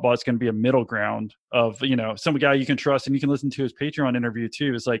least ThoughtBot's going to be a middle ground of, some guy you can trust, and you can listen to his Patreon interview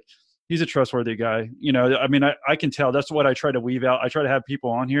too. It's he's a trustworthy guy. I mean, I can tell. That's what I try to weave out. I try to have people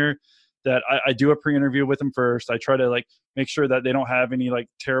on here that I do a pre-interview with them first. I try to make sure that they don't have any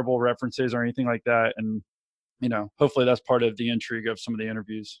terrible references or anything like that. And, hopefully that's part of the intrigue of some of the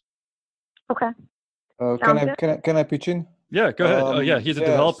interviews. Okay. Can I pitch in? Yeah, go ahead. He's a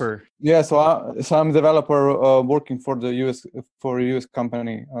developer. Yeah, so I'm a developer working for a US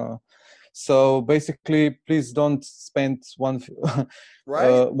company. So basically, please don't spend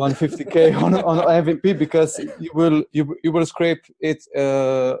 150K on MVP, because you will scrape it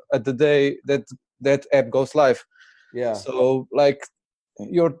at the day that app goes live. Yeah. So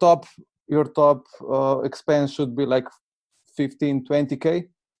your top expense should be 15-20K.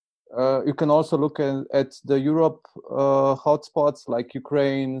 You can also look at the Europe hotspots like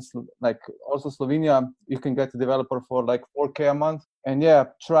Ukraine, also Slovenia. You can get a developer for 4K a month, and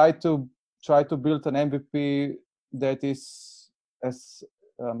try to build an MVP that is as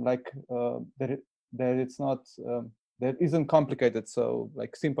that it's not that isn't complicated, so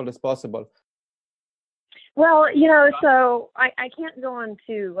simple as possible. Well, so I can't go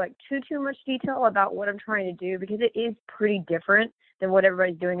into too much detail about what I'm trying to do, because it is pretty different than what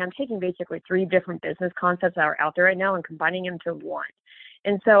everybody's doing. I'm taking basically 3 different business concepts that are out there right now and combining them to one.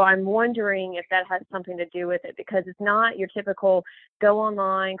 And so I'm wondering if that has something to do with it, because it's not your typical go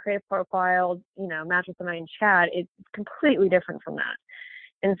online, create a profile, match with somebody in chat. It's completely different from that.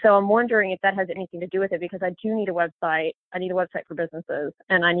 And so I'm wondering if that has anything to do with it, because I do need a website. I need a website for businesses,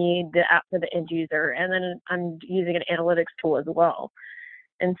 and I need the app for the end user. And then I'm using an analytics tool as well.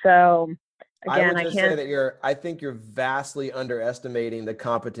 And so, again, I think you're vastly underestimating the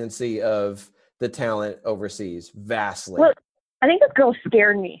competency of the talent overseas. Vastly. Well, I think this girl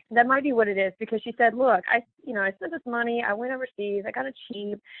scared me. That might be what it is, because she said, look, I spent this money. I went overseas. I got it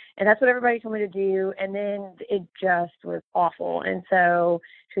cheap. And that's what everybody told me to do. And then it just was awful. And so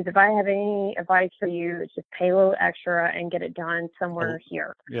she said, if I have any advice for you, it's just pay a little extra and get it done somewhere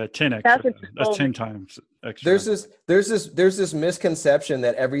here. Yeah, 10 extra. That's 10 times extra. There's this misconception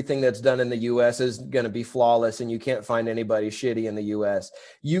that everything that's done in the U.S. is going to be flawless, and you can't find anybody shitty in the U.S.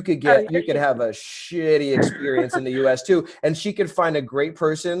 You could have a shitty experience in the U.S. too, and she could find a great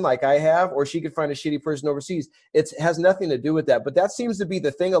person like I have, or she could find a shitty person overseas. It has nothing to do with that. But that seems to be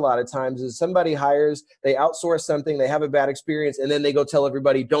the thing a lot of times, is somebody hires, they outsource something, they have a bad experience, and then they go tell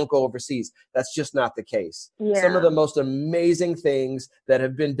everybody, don't go overseas. That's just not the case. Yeah. Some of the most amazing things that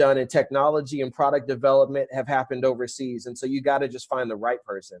have been done in technology and product development have happened overseas. And so you got to just find the right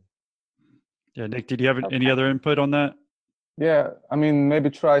person. Yeah. Nick, did you have any other input on that? Yeah, I mean, maybe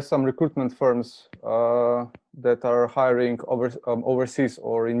try some recruitment firms that are hiring overseas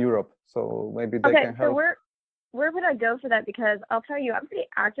or in Europe. So maybe they can help. So where would I go for that? Because I'll tell you, I'm pretty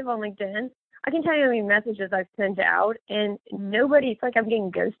active on LinkedIn. I can tell you how many messages I've sent out, and nobody, it's like I'm getting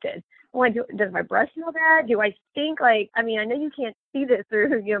ghosted. Does my breath smell bad? Do I stink? I know you can't see this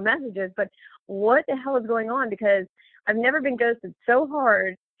through your messages, but what the hell is going on? Because I've never been ghosted so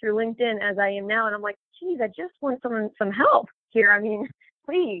hard through LinkedIn as I am now. And I'm like, geez, I just want some help here. I mean,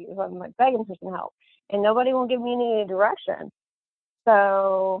 please, I'm like begging for some help. And nobody will give me any direction.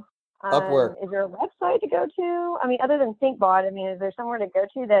 So Upwork. Is there a website to go to? I mean, other than ThinkBot, I mean, is there somewhere to go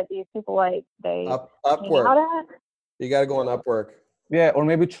to that these people like they hang out at? You got to go on Upwork. Yeah, or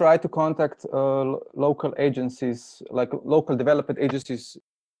maybe try to contact local agencies, like local development agencies.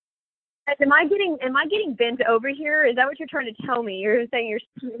 Am I getting bent over here? Is that what you're trying to tell me? You're saying you're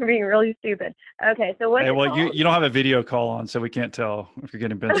being really stupid. Okay, so what's you don't have a video call on, so we can't tell if you're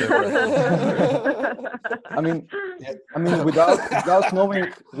getting bent over. I mean,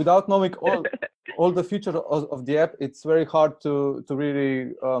 without knowing all the features of the app, it's very hard to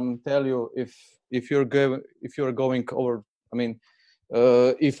really tell you if you're going over. I mean,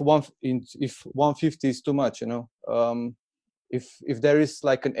 if 150 is too much, you know. If there is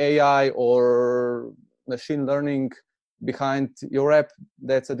like an AI or machine learning behind your app,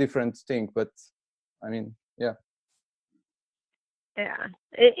 that's a different thing. But I mean, yeah. Yeah,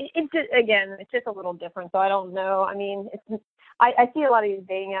 it's just a little different. So I don't know. I mean, I see a lot of these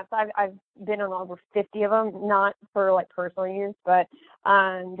dating apps. I've been on over 50 of them, not for like personal use, but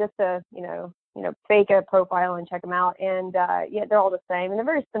just to fake a profile and check them out. And yeah, they're all the same, and they're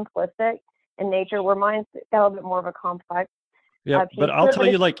very simplistic in nature. Where mine's got a little bit more of a complex. Yeah, but I'll tell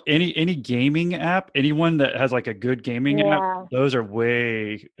you, like any gaming app, anyone that has like a good gaming app, those are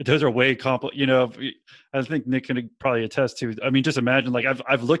way complex. You know, I think Nick can probably attest to. I mean, just imagine, like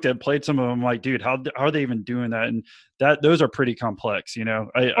I've looked at, played some of them. Like, dude, how are they even doing that? And those are pretty complex. You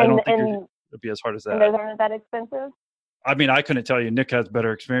know, I don't think it'd be as hard as that. And those aren't that expensive. I mean, I couldn't tell you. Nick has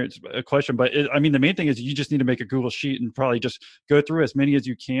better experience. Question, but I mean, the main thing is you just need to make a Google sheet and probably just go through as many as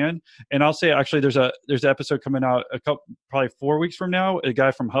you can. And I'll say, actually, there's an episode coming out probably 4 weeks from now. A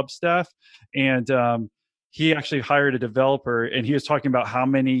guy from Hubstaff, and he actually hired a developer, and he was talking about how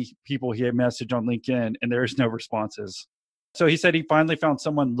many people he had messaged on LinkedIn, and there's no responses. So he said he finally found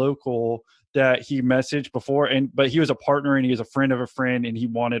someone local that he messaged before, but he was a partner and he was a friend of a friend, and he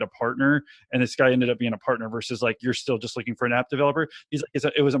wanted a partner, and this guy ended up being a partner versus like you're still just looking for an app developer. He's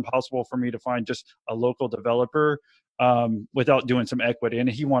like, it was impossible for me to find just a local developer without doing some equity, and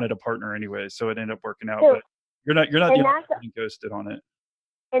he wanted a partner anyway, so it ended up working out. But you're not the only one getting ghosted on it.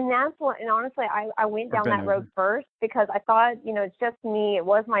 And that's what, and honestly, I went down that road first because I thought, it's just me. It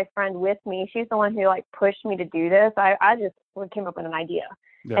was my friend with me. She's the one who like pushed me to do this. I just came up with an idea.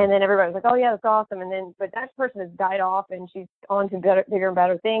 Yeah. And then everybody was like, oh yeah, that's awesome. And then, but that person has died off and she's on to bigger and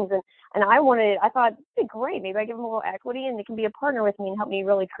better things. And I thought, it'd be great. Maybe I give them a little equity and they can be a partner with me and help me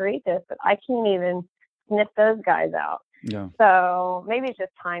really create this. But I can't even sniff those guys out. Yeah. So maybe it's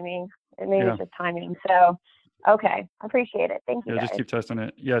just timing. It's just timing. So, okay. I appreciate it. Thank you. Yeah, just keep testing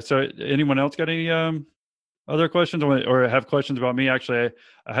it. Yeah. So anyone else got any other questions or have questions about me? Actually,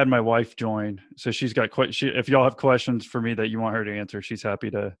 I had my wife join. So she's got if y'all have questions for me that you want her to answer, she's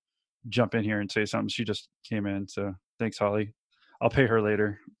happy to jump in here and say something. She just came in. So thanks, Holly. I'll pay her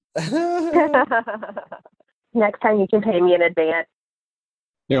later. Next time you can pay me in advance.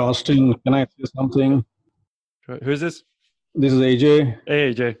 Hey, Austin, can I say something? Who's this? This is AJ.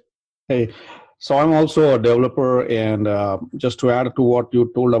 Hey, AJ. Hey. So I'm also a developer, and just to add to what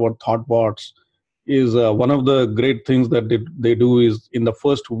you told about ThoughtBots, is one of the great things that they do is in the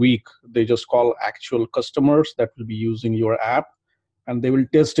first week, they just call actual customers that will be using your app, and they will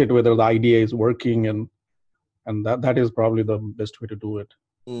test it whether the idea is working, and that is probably the best way to do it.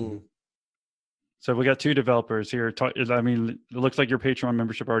 Mm. So we got 2 developers here. I mean, it looks like your Patreon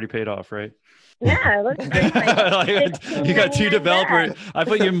membership already paid off, right? Yeah, it looks great. You got 2 developers. I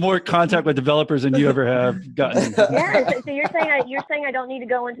put you in more contact with developers than you ever have gotten. Yeah, so you're saying I don't need to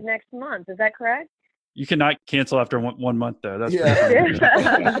go into next month. Is that correct? You cannot cancel after 1 month, though. That's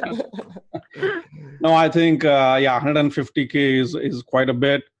No, I think 150K is quite a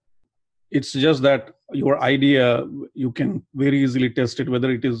bit. It's just that your idea, you can very easily test it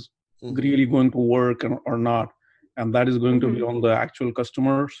whether it is really going to work or not, and that is going to be on the actual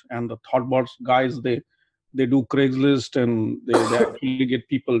customers. And the ThoughtBots guys, they do Craigslist, and they actually get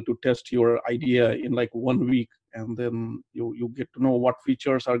people to test your idea in like 1 week, and then you get to know what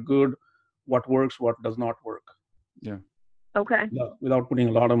features are good, what works, what does not work. Yeah. Okay. Without putting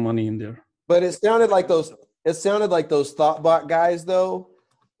a lot of money in there. But it sounded like those ThoughtBot guys, though.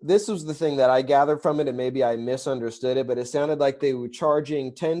 This was the thing that I gathered from it, and maybe I misunderstood it, but it sounded like they were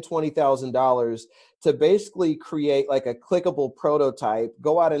charging $10,000, $20,000 to basically create like a clickable prototype,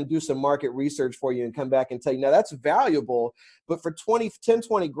 go out and do some market research for you and come back and tell you, now that's valuable, but for 20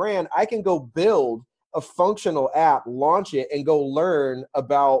 grand, I can go build a functional app, launch it, and go learn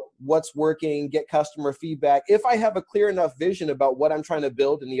about what's working, get customer feedback. If I have a clear enough vision about what I'm trying to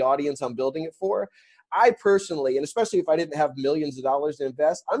build and the audience I'm building it for, I personally, and especially if I didn't have millions of dollars to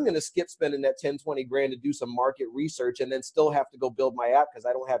invest, I'm going to skip spending that 10, 20 grand to do some market research and then still have to go build my app because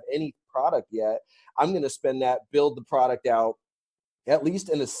I don't have any product yet. I'm going to spend that, build the product out, at least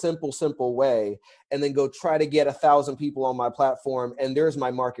in a simple way, and then go try to get 1,000 people on my platform. And there's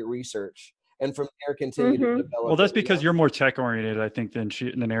my market research. And from there, continue to develop. Well, that's because you're more tech oriented, I think, than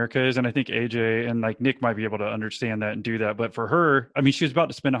Erica is. And I think AJ and like Nick might be able to understand that and do that. But for her, I mean, she was about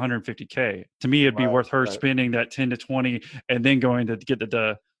to spend $150K. To me, it'd be worth her spending that 10 to 20 and then going to get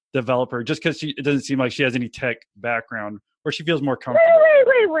the developer, just because it doesn't seem like she has any tech background where she feels more comfortable.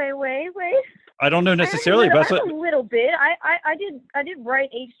 Wait. I don't know necessarily, but a little bit. I did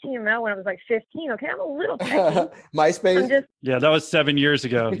write HTML when I was like 15. Okay, I'm a little techy. MySpace. Yeah, that was 7 years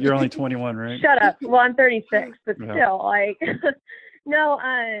ago. You're only 21, right? Shut up. Well, I'm 36, but still, like, no.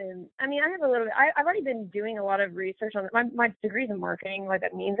 I mean, I have a little bit. I've already been doing a lot of research on it. My degree's in marketing, like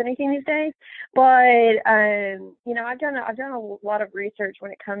that means anything these days. But you know, I've done a lot of research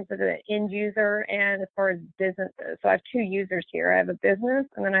when it comes to the end user and as far as businesses. So I have 2 users here. I have a business,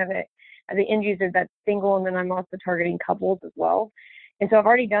 and then I have the end user that's single, and then I'm also targeting couples as well. And so I've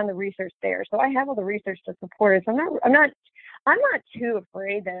already done the research there. So I have all the research to support it. So I'm not too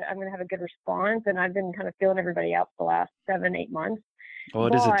afraid that I'm going to have a good response. And I've been kind of feeling everybody out for the last 7-8 months. Well,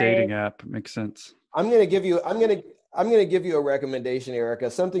 it is a dating app. It makes sense. I'm going to give you a recommendation, Erica.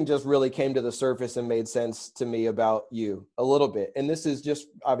 Something just really came to the surface and made sense to me about you a little bit. And this is just,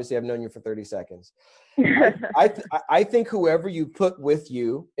 obviously I've known you for 30 seconds. I think whoever you put with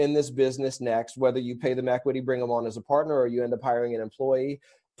you in this business next, whether you pay them equity, bring them on as a partner, or you end up hiring an employee,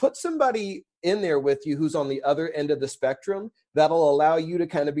 put somebody in there with you who's on the other end of the spectrum that'll allow you to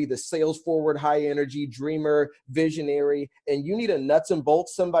kind of be the sales forward, high energy, dreamer, visionary. And you need a nuts and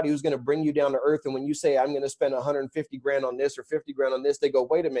bolts, somebody who's going to bring you down to earth. And when you say, I'm going to spend 150 grand on this or 50 grand on this, they go,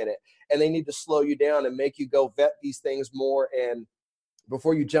 wait a minute. And they need to slow you down and make you go vet these things more. And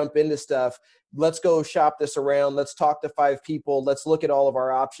before you jump into stuff, let's go shop this around. Let's talk to 5 people. Let's look at all of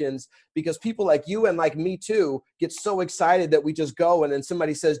our options, because people like you and like me too get so excited that we just go and then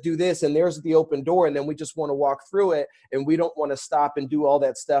somebody says, do this, and there's the open door. And then we just want to walk through it. And we don't want to stop and do all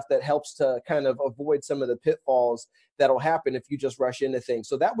that stuff that helps to kind of avoid some of the pitfalls that'll happen if you just rush into things.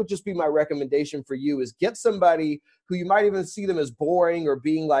 So that would just be my recommendation for you, is get somebody who you might even see them as boring or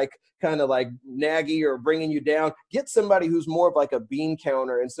being like kind of like naggy or bringing you down. Get somebody who's more of like a bean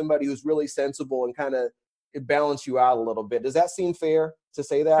counter and somebody who's really sensible and kind of balance you out a little bit. Does that seem fair to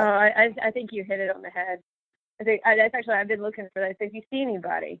say that? I think you hit it on the head. That's actually, I've been looking for that. So if you see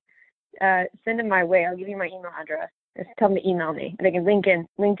anybody, send them my way. I'll give you my email address. Just tell them to email me. They can link in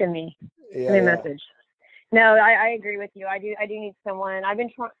me. Send me a message. No, I agree with you. I do need someone. I've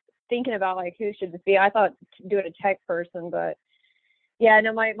been thinking about like who should this be. I thought to do it a tech person, but yeah,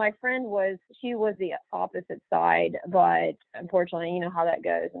 no, my friend was the opposite side, but unfortunately, you know how that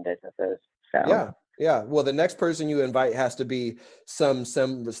goes in businesses. So yeah. Well, the next person you invite has to be some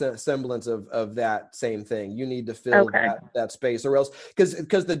semblance of that same thing. You need to fill that space, or else,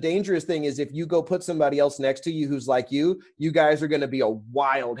 because the dangerous thing is if you go put somebody else next to you who's like you guys are going to be a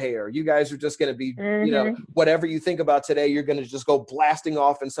wild hair. You guys are just going to be, you know, whatever you think about today, you're going to just go blasting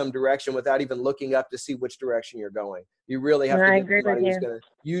off in some direction without even looking up to see which direction you're going. You really have to get somebody who's going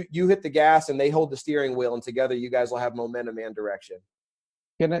to, you hit the gas and they hold the steering wheel, and together you guys will have momentum and direction.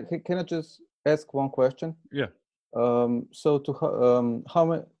 Can I just ask one question? Yeah. So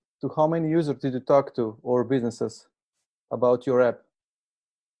how many users did you talk to, or businesses, about your app?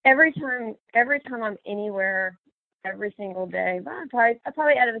 Every time I'm anywhere, every single day. I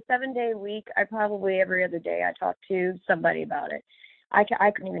probably out of a 7-day week, every other day I talk to somebody about it. I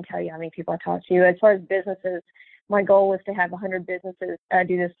couldn't even tell you how many people I talk to. As far as businesses, my goal was to have 100 businesses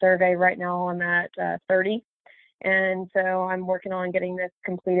do this survey. Right now I'm at 30. And so I'm working on getting this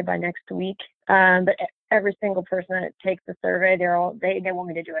completed by next week. But every single person that takes the survey, they want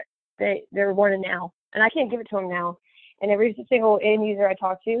me to do it. They're wanting now, and I can't give it to them now. And every single end user I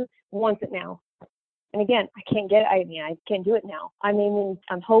talk to wants it now. And again, I can't do it now. I mean,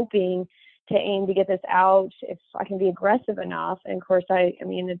 I'm hoping to aim to get this out if I can be aggressive enough. And of course,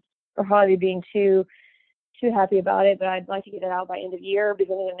 it's probably being too happy about it, but I'd like to get it out by end of year,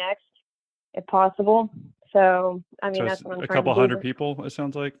 beginning of next, if possible. So, that's what I'm trying to do. A couple hundred people, it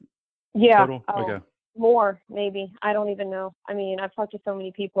sounds like? Yeah. Total? Okay. More, maybe. I don't even know. I've talked to so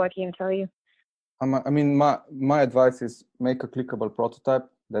many people, I can't even tell you. My advice is make a clickable prototype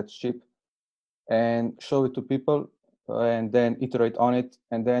that's cheap and show it to people, and then iterate on it.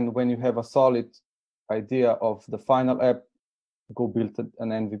 And then when you have a solid idea of the final app, go build an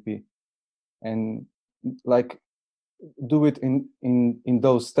MVP. And like do it in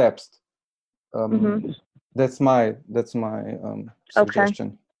those steps. That's my suggestion.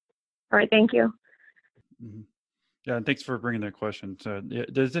 Okay. All right, thank you. Mm-hmm. Yeah, and thanks for bringing that question. So,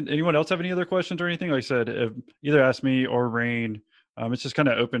 does anyone else have any other questions or anything? Like I said, either ask me or Rain. It's just kind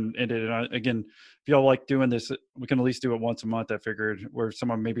of open-ended. And again, if y'all like doing this, we can at least do it once a month, I figured, where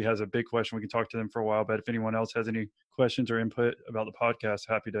someone maybe has a big question, we can talk to them for a while. But if anyone else has any questions or input about the podcast,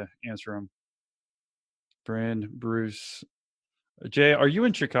 happy to answer them. Bryn, Bruce, Jay, are you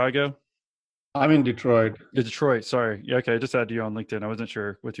in Chicago? I'm in Detroit. Detroit, sorry. Yeah, okay, I just added you on LinkedIn. I wasn't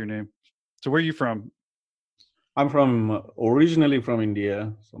sure with your name. So where are you from? I'm originally from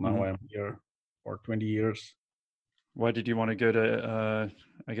India. So now I'm here for 20 years. Why did you want to go to,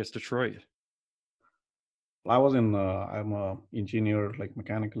 I guess, Detroit? I'm a engineer, like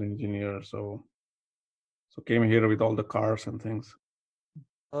mechanical engineer. So came here with all the cars and things.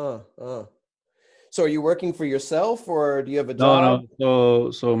 So are you working for yourself or do you have a job?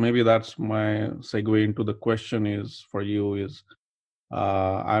 No. So maybe that's my segue into the question is for you is,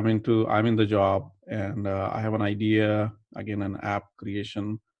 I'm in the job and I have an idea, again, an app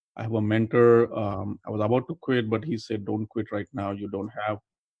creation. I have a mentor. I was about to quit, but he said, don't quit right now. You don't have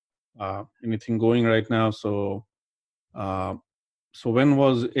anything going right now. So when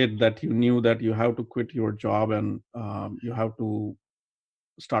was it that you knew that you have to quit your job and you have to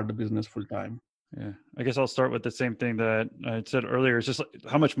start the business full time? Yeah, I guess I'll start with the same thing that I said earlier. It's just like,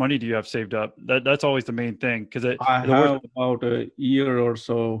 how much money do you have saved up? That's always the main thing. Because I have about a year or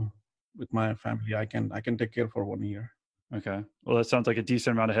so with my family. I can take care for 1 year. Okay. Well, that sounds like a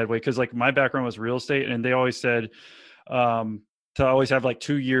decent amount of headway. Because like my background was real estate, and they always said to always have like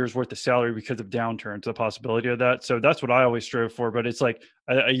 2 years worth of salary because of downturns, the possibility of that. So that's what I always strove for. But it's like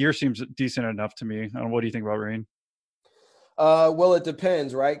a year seems decent enough to me. What do you think about Rain? Well, it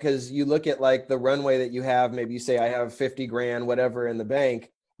depends, right? Because you look at like the runway that you have, maybe you say I have 50 grand, whatever in the bank,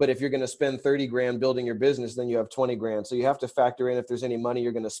 but if you're going to spend 30 grand building your business, then you have 20 grand. So you have to factor in if there's any money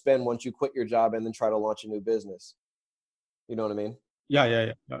you're going to spend once you quit your job and then try to launch a new business. You know what I mean?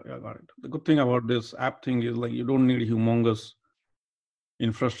 Yeah, got it. The good thing about this app thing is like, you don't need humongous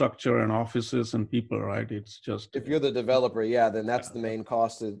infrastructure and offices and people, right? It's just, if you're the developer, then that's the main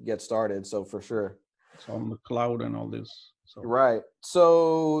cost to get started. So for sure. It's on the cloud and all this. So. Right.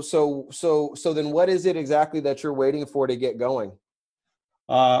 So then what is it exactly that you're waiting for to get going?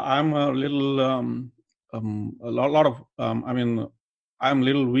 I'm a little, I'm a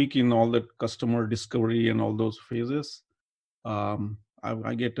little weak in all that customer discovery and all those phases.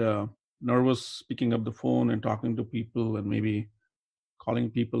 I get nervous picking up the phone and talking to people and maybe calling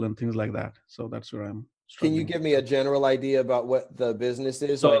people and things like that. So that's where I'm struggling. Can you give me a general idea about what the business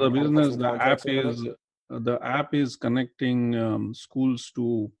is? So the app is connecting schools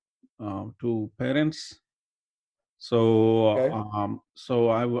to parents. So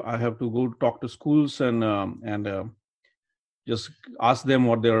I have to go talk to schools and just ask them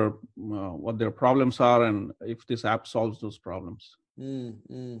what their problems are and if this app solves those problems.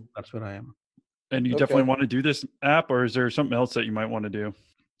 That's where I am. And you definitely want to do this app, or is there something else that you might want to do?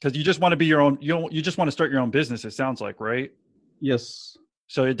 Because you just want to be your own. You just want to start your own business. It sounds like, right? Yes.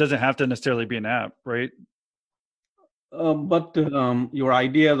 So it doesn't have to necessarily be an app, right? But your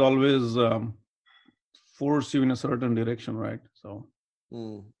ideas always force you in a certain direction, right? So,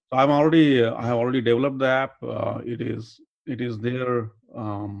 so I have already developed the app. It is there,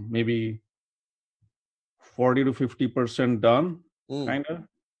 maybe 40 to 50% done, kind of,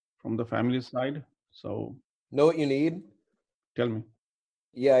 from the family side. So, know what you need? Tell me.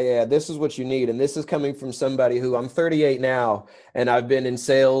 Yeah. This is what you need. And this is coming from somebody who, I'm 38 now, and I've been in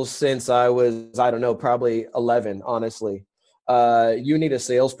sales since I was, probably 11, honestly. You need a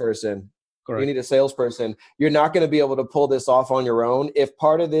salesperson. Correct. You need a salesperson. You're not going to be able to pull this off on your own. If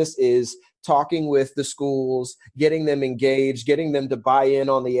part of this is talking with the schools, getting them engaged, getting them to buy in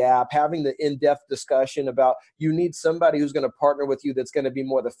on the app, having the in-depth discussion about, you need somebody who's going to partner with you that's going to be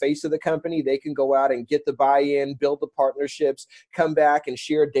more the face of the company. They can go out and get the buy-in, build the partnerships, come back and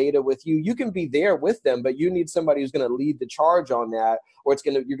share data with you. You can be there with them, but you need somebody who's going to lead the charge on that, or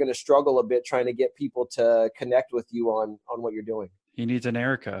you're going to struggle a bit trying to get people to connect with you on what you're doing. He needs an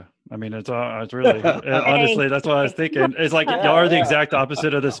Erica. I mean, it's really, honestly, that's what I was thinking. It's like, y'all are the exact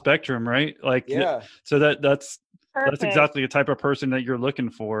opposite of the spectrum, right? Like, so that's exactly the type of person that you're looking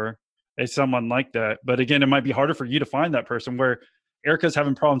for, is someone like that. But again, it might be harder for you to find that person, where Erica's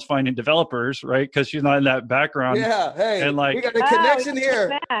having problems finding developers, right? Because she's not in that background. Yeah. Hey, and like, we got a connection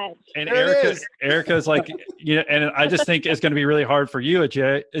here. And Erica's like, and I just think it's going to be really hard for you,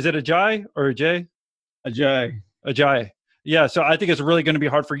 Ajay. Is it Ajay or Ajay? Ajay. Yeah, so I think it's really going to be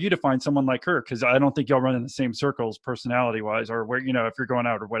hard for you to find someone like her because I don't think y'all run in the same circles personality-wise or where, you know, if you're going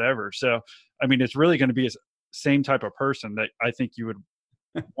out or whatever. So, I mean, it's really going to be the same type of person that I think you would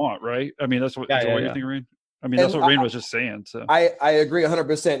want, right? I mean, that's what, what you think, Rain? I mean, that's what Rain was just saying. So I agree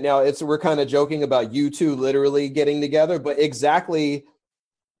 100%. Now we're kind of joking about you two literally getting together, but exactly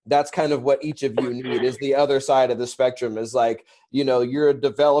that's kind of what each of you need is the other side of the spectrum is like, you know, you're a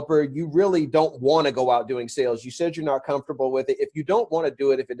developer. You really don't want to go out doing sales. You said you're not comfortable with it. If you don't want to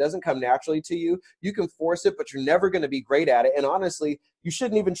do it, if it doesn't come naturally to you, you can force it, but you're never going to be great at it. And honestly, you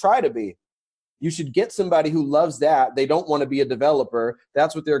shouldn't even try to be. You should get somebody who loves that. They don't want to be a developer.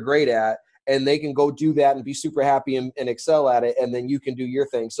 That's what they're great at. And they can go do that and be super happy and excel at it. And then you can do your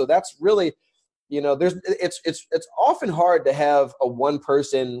thing. So that's really, you know, it's often hard to have a one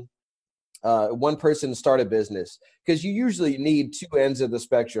person start a business because you usually need two ends of the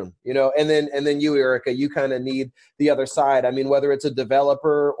spectrum, you know, and then you, Erica, you kind of need the other side. I mean, whether it's a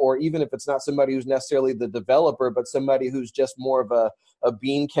developer or even if it's not somebody who's necessarily the developer, but somebody who's just more of a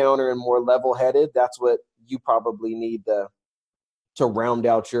bean counter and more level headed, that's what you probably need to round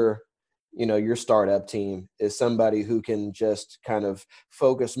out your startup team is somebody who can just kind of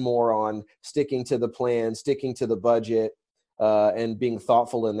focus more on sticking to the plan, sticking to the budget, and being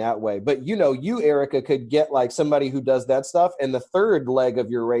thoughtful in that way. But, you know, you, Erica, could get like somebody who does that stuff. And the third leg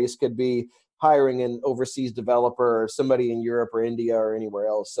of your race could be hiring an overseas developer or somebody in Europe or India or anywhere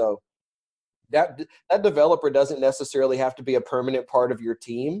else. So that developer doesn't necessarily have to be a permanent part of your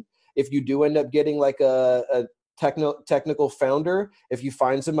team. If you do end up getting like a technical founder, if you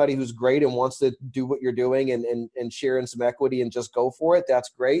find somebody who's great and wants to do what you're doing and share in some equity and just go for it, that's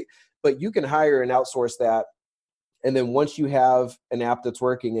great. But you can hire and outsource that. And then once you have an app that's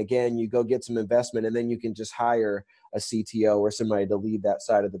working, again, you go get some investment and then you can just hire a CTO or somebody to lead that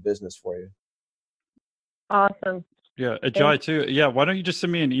side of the business for you. Awesome. Yeah, Jai too. Yeah, why don't you just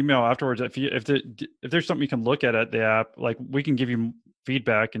send me an email afterwards if there's something you can look at the app, like we can give you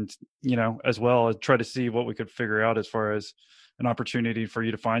feedback and, you know, as well as try to see what we could figure out as far as an opportunity for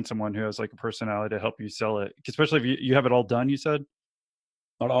you to find someone who has like a personality to help you sell it, especially if you have it all done. You said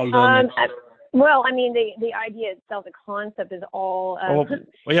not all done. Well, I mean, the idea itself, the concept is all. Well,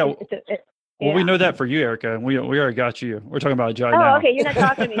 we know that for you, Erica, and we already got you. We're talking about Jai now. Oh, okay, you're not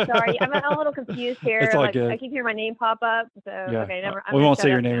talking to me. Sorry, I'm a little confused here. It's all good. I keep hearing my name pop up. So yeah. Okay, never. We won't say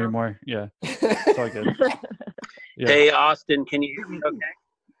your name anymore. Yeah, it's all good. Yeah. Hey, Austin, can you hear me? Okay.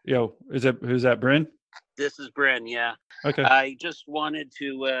 Yo, who's that? Bryn? This is Bryn. Yeah. Okay. I just wanted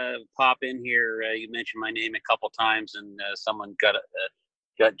to pop in here. You mentioned my name a couple times, and someone got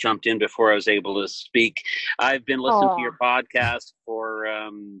jumped in before I was able to speak. I've been listening to your podcast for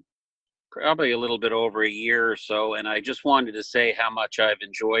probably a little bit over a year or so, and I just wanted to say how much I've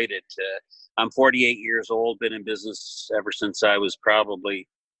enjoyed it. I'm 48 years old, been in business ever since I was probably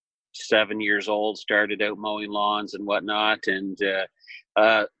 7 years old, started out mowing lawns and whatnot, and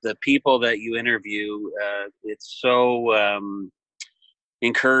the people that you interview, it's so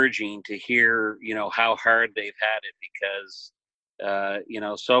encouraging to hear, you know, how hard they've had it because you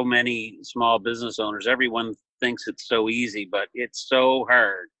know, so many small business owners, everyone thinks it's so easy, but it's so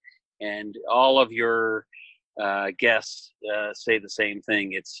hard. And all of your guests say the same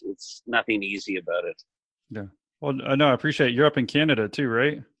thing. It's nothing easy about it. Yeah. Well, no, I appreciate it. You're up in Canada too,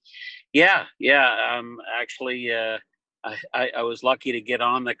 right? Yeah. Actually, I was lucky to get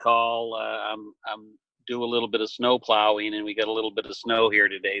on the call. I'm do a little bit of snow plowing, and we got a little bit of snow here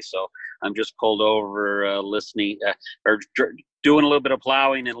today, so I'm just pulled over listening doing a little bit of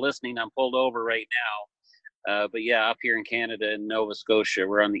plowing and listening. I'm pulled over right now, but yeah, up here in Canada in Nova Scotia,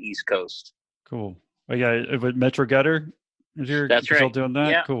 we're on the East Coast. Cool. Oh yeah, with Metro Gutter, that's right. Still doing that.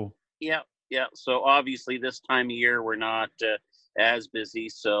 Yeah. Cool. Yeah. So obviously this time of year we're not as busy,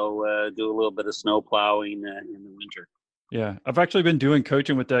 so do a little bit of snow plowing in the winter. Yeah, I've actually been doing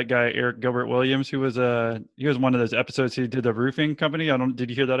coaching with that guy Eric Gilbert Williams, who was one of those episodes. He did the roofing company. Did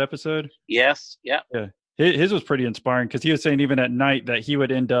you hear that episode? Yes. Yeah. Yeah, his was pretty inspiring because he was saying even at night that he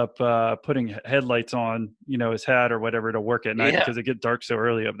would end up putting headlights on, you know, his hat or whatever to work at night because it gets dark so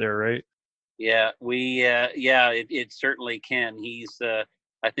early up there, right? Yeah, it certainly can. He's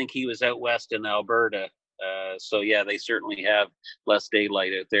I think he was out west in Alberta, so yeah, they certainly have less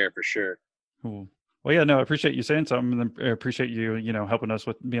daylight out there for sure. Cool. Well, yeah, no, I appreciate you saying something, and I appreciate you, you know, helping us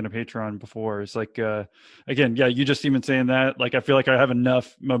with being a Patreon before. It's like, again, yeah, you just even saying that, like, I feel like I have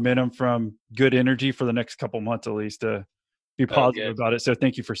enough momentum from good energy for the next couple months at least to be positive about it. So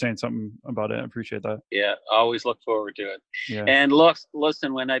thank you for saying something about it. I appreciate that. Yeah, always look forward to it. Yeah. And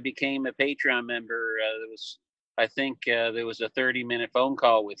listen, when I became a Patreon member, there was a 30-minute phone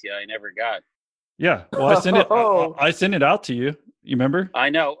call with you I never got. Yeah. Well, I sent it. I sent it out to you. You remember? I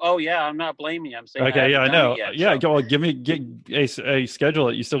know. Oh yeah, I'm not blaming you. I'm saying. Okay. I know. Yet, yeah. So. Go. Well, give a schedule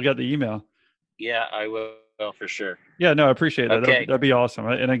it. You still got the email. Yeah, I will for sure. Yeah. No, I appreciate that. Okay. That'd be awesome.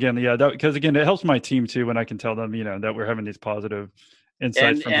 And again, yeah, because again, it helps my team too when I can tell them, that we're having these positive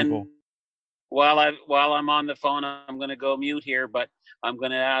insights from people. While I'm on the phone, I'm going to go mute here, but I'm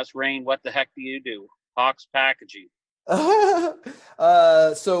going to ask Rain, what the heck do you do? Hawks Packaging.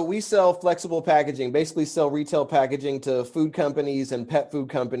 So we sell flexible packaging, basically sell retail packaging to food companies and pet food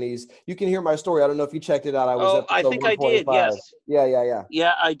companies. You can hear my story. I don't know if you checked it out. I think I did. Yes. Yeah.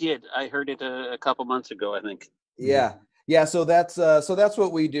 Yeah, I did. I heard it a couple months ago, I think. Yeah. So that's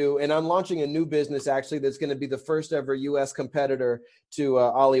what we do. And I'm launching a new business actually that's going to be the first ever U.S. competitor to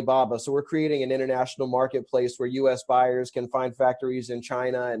Alibaba. So we're creating an international marketplace where U.S. buyers can find factories in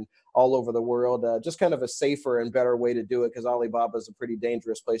China and all over the world. Just kind of a safer and better way to do it because Alibaba is a pretty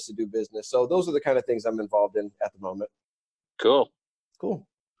dangerous place to do business. So those are the kind of things I'm involved in at the moment. Cool. All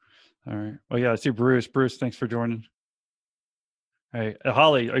right. Well, yeah, I see Bruce. Bruce, thanks for joining. Hey,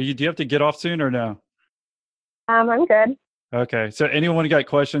 Holly, do you have to get off soon or no? I'm good. Okay. So anyone got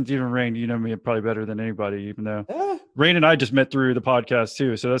questions, even Rain, you know me probably better than anybody, even though Rain and I just met through the podcast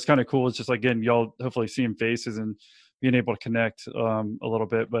too. So that's kind of cool. It's just like getting y'all hopefully seeing faces and being able to connect a little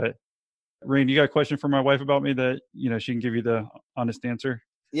bit. But Rain, you got a question for my wife about me that, she can give you the honest answer?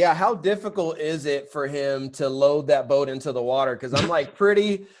 Yeah. How difficult is it for him to load that boat into the water? Cause I'm like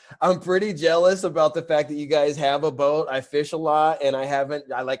I'm pretty jealous about the fact that you guys have a boat. I fish a lot and I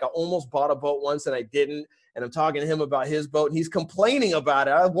almost bought a boat once and I didn't. And I'm talking to him about his boat and he's complaining about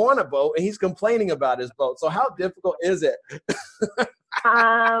it. I want a boat and he's complaining about his boat. So how difficult is it?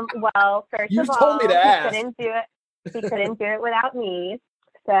 Well, first you of all, told me to ask. He couldn't do it without me.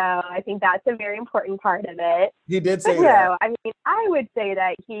 So I think that's a very important part of it. He did say that. No, I mean, I would say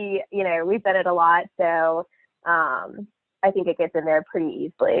that he, we've done it a lot. So I think it gets in there pretty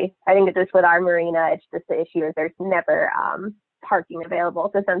easily. I think it's just with our marina, it's just the issue is there's never parking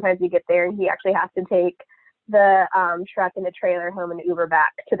available. So sometimes you get there and he actually has to take the truck and the trailer home and Uber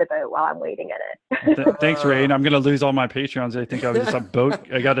back to the boat while I'm waiting in it. Thanks, Rain. I'm going to lose all my Patreons. I think I was just a boat.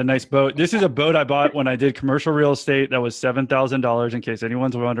 I got a nice boat. This is a boat I bought when I did commercial real estate. That was $7,000 in case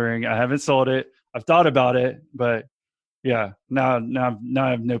anyone's wondering. I haven't sold it. I've thought about it, but yeah, now I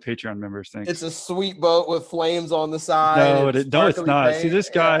have no Patreon members. Thanks. It's a sweet boat with flames on the side. No, it's not. Paint. See this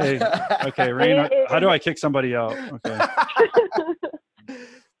guy. Okay, Rain, how do I kick somebody out? Okay.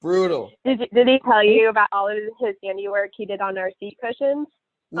 Brutal. Did he tell you about all of his handiwork he did on our seat cushions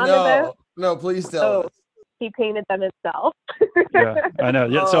on the boat? No, please tell us. He painted them himself. Yeah, I know.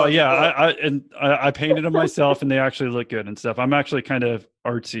 Yeah, so yeah, I painted them myself, and they actually look good and stuff. I'm actually kind of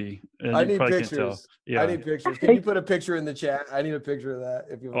artsy. And I need pictures. Yeah. I need pictures. Can you put a picture in the chat? I need a picture of that.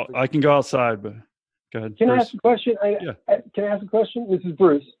 If you want. I can go outside, but go ahead. Can I ask a question? Can I ask a question? This is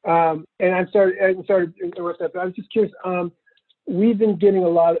Bruce, and I'm sorry to interrupt that, but I was just curious. We've been getting a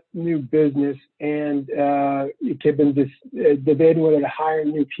lot of new business and have been debating whether to hire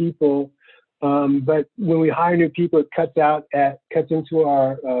new people. But when we hire new people, it cuts into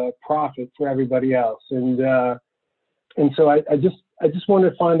our profit for everybody else. And so I just want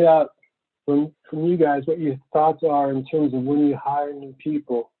to find out from you guys what your thoughts are in terms of when you hire new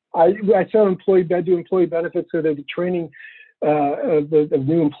people. I sell employee benefits, so that the training of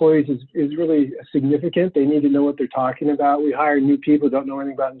new employees is really significant. They need to know what they're talking about. We hire new people who don't know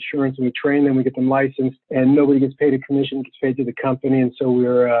anything about insurance, and we train them, we get them licensed, and nobody gets paid a commission, gets paid to the company. And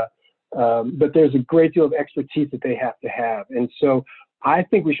so but there's a great deal of expertise that they have to have. And so I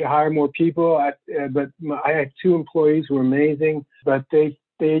think we should hire more people. I have 2 employees who are amazing, but they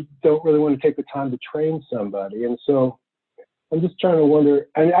don't really want to take the time to train somebody. And so I'm just trying to wonder,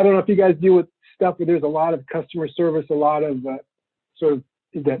 and I don't know if you guys deal with stuff where there's a lot of customer service, a lot of sort of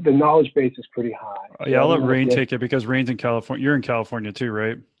the knowledge base is pretty high. Yeah, I'll let Rain take it because Rain's in California. You're in California too,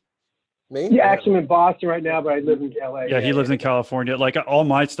 right? Me? Yeah, actually I'm in Boston right now, but I live in LA. Yeah, he lives in California. Like all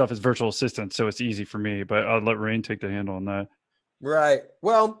my stuff is virtual assistant, so it's easy for me, but I'll let Rain take the handle on that. Right.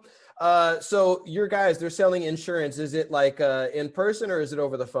 Well, so your guys, they're selling insurance. Is it like in person or is it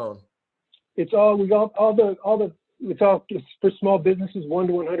over the phone? It's all it's all for small businesses, 1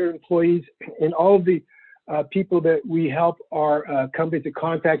 to 100 employees, and all of the people that we help are companies that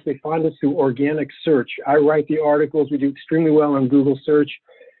contact. They find us through organic search. I write the articles. We do extremely well on Google search.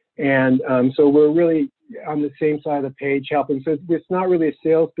 And so we're really on the same side of the page helping. So it's not really a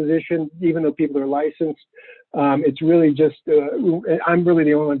sales position, even though people are licensed. It's really just, I'm really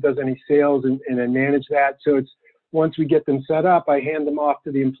the only one that does any sales and I manage that. So it's once we get them set up, I hand them off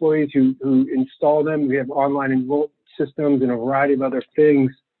to the employees who install them. We have online enrollment systems and a variety of other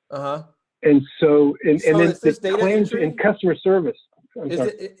things. And so, and then the claims and customer service.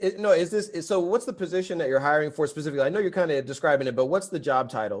 So what's the position that you're hiring for specifically? I know you're kind of describing it, but what's the job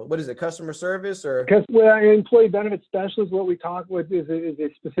title? What is it, customer service or? Because employee benefit specialist, what we talk with is a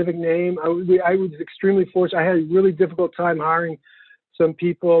specific name. I was extremely fortunate. I had a really difficult time hiring some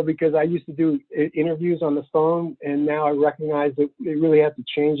people because I used to do interviews on the phone, and now I recognize that they really have to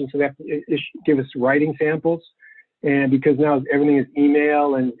change, and so they have to give us writing samples. And because now everything is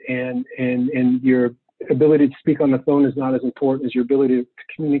email and your ability to speak on the phone is not as important as your ability to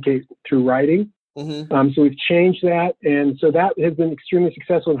communicate through writing. Mm-hmm. So we've changed that, and so that has been extremely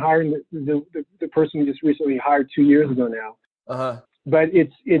successful in hiring the person we just recently hired 2 years ago now. But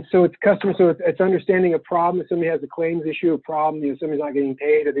it's customer, so it's understanding a problem. If somebody has a claims issue, a problem, somebody's not getting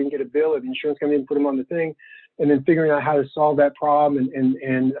paid, or they didn't get a bill, or the insurance company didn't put them on the thing, and then figuring out how to solve that problem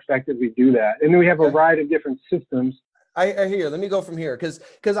and effectively do that. And then we have a variety of different systems. I hear you. Let me go from here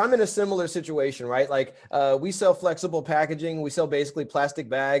because I'm in a similar situation, right? Like we sell flexible packaging. We sell basically plastic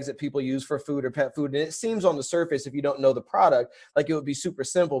bags that people use for food or pet food. And it seems on the surface, if you don't know the product, like it would be super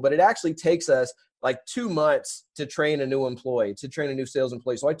simple, but it actually takes us like 2 months to train a new employee, to train a new sales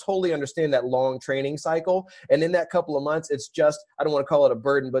employee. So I totally understand that long training cycle. And in that couple of months, it's just, I don't want to call it a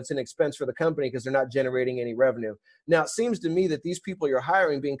burden, but it's an expense for the company because they're not generating any revenue. Now, it seems to me that these people you're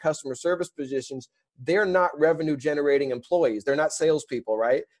hiring being customer service positions, they're not revenue generating employees. They're not salespeople,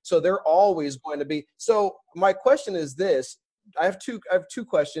 right? So they're always going to be. So my question is this, I have two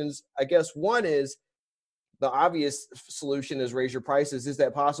questions. I guess one is, the obvious solution is raise your prices. Is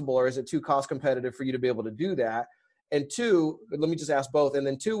that possible, or is it too cost competitive for you to be able to do that? And two, let me just ask both. And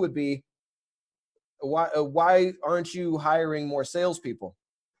then two would be, why aren't you hiring more salespeople?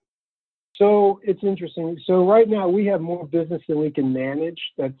 So it's interesting. So right now we have more business than we can manage.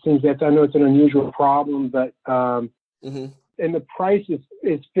 I know it's an unusual problem, but and the price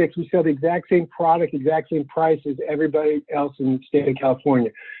is fixed. We sell the exact same product, exact same price as everybody else in the state of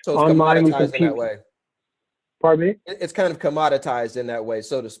California. So it's commoditized in that way. Pardon me? It's kind of commoditized in that way,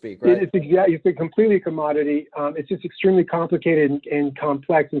 so to speak, right? It's a completely commodity. It's just extremely complicated and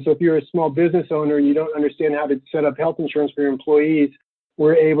complex. And so if you're a small business owner and you don't understand how to set up health insurance for your employees,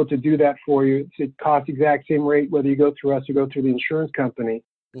 we're able to do that for you. It costs exact same rate whether you go through us or go through the insurance company,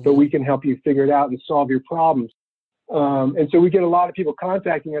 but we can help you figure it out and solve your problems. And so we get a lot of people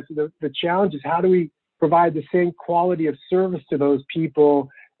contacting us. The challenge is, how do we provide the same quality of service to those people?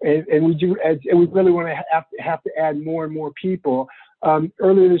 And we do, and we really want to have to add more and more people.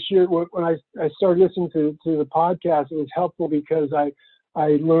 Earlier this year, when I started listening to the podcast, it was helpful because I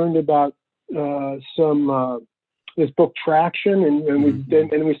learned about this book Traction, and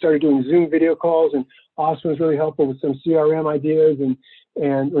we started doing Zoom video calls, and Austin was really helpful with some CRM ideas and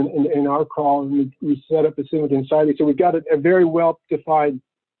in our call, and we set up a Zoom with Insight. So we've got a very well defined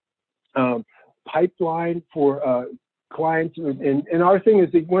pipeline for clients, and our thing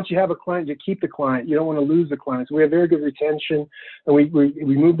is that once you have a client, you keep the client. You don't want to lose the client. So we have very good retention, and we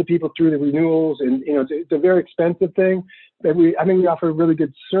move the people through the renewals, and it's a very expensive thing, but I think we offer a really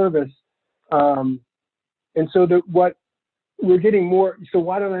good service. And so what we're getting more. So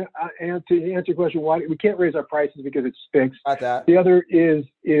why don't I answer your question? Why we can't raise our prices because it's fixed. Got that. The other is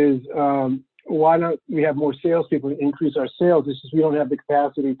why don't we have more salespeople to increase our sales? It's just we don't have the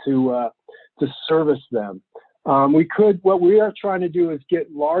capacity to service them. What we are trying to do is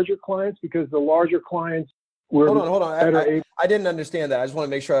get larger clients, because the larger clients Hold on. I didn't understand that. I just want to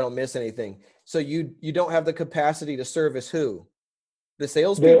make sure I don't miss anything. So you don't have the capacity to service who? The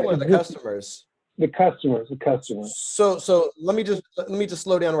salespeople or the customers? The customers. So let me just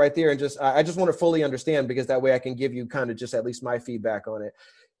slow down right there and I just want to fully understand, because that way I can give you kind of just at least my feedback on it.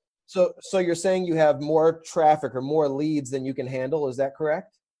 So you're saying you have more traffic or more leads than you can handle. Is that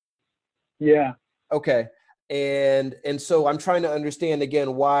correct? Yeah. Okay. And so I'm trying to understand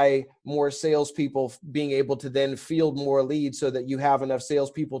again why more salespeople being able to then field more leads so that you have enough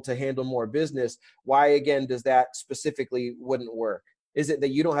salespeople to handle more business. Why again does that specifically wouldn't work? Is it that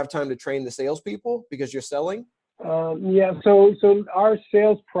you don't have time to train the salespeople because you're selling? Yeah. So our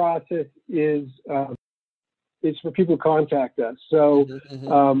sales process is for people to contact us. So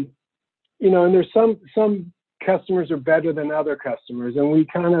and there's some customers are better than other customers, and we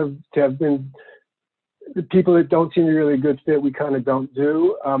kind of have been. The people that don't seem to be really a good fit, we kind of don't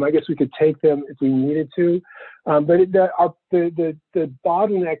do. I guess we could take them if we needed to, but the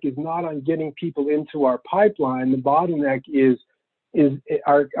bottleneck is not on getting people into our pipeline. The bottleneck is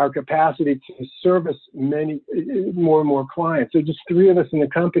our capacity to service more and more clients. So just 3 of us in the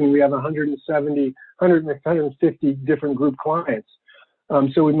company, we have 150 different group clients.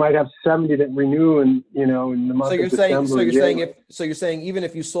 So we might have 70 that renew in the month of December. So you're saying even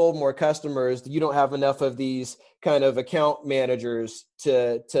if you sold more customers, you don't have enough of these kind of account managers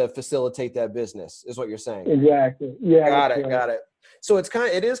to facilitate that business, is what you're saying. Exactly. Yeah. Got it. So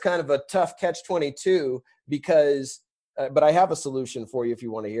it is kind of a tough catch-22 because, but I have a solution for you if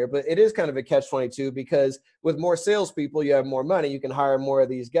you want to hear. But it is kind of a catch-22 because with more salespeople, you have more money. You can hire more of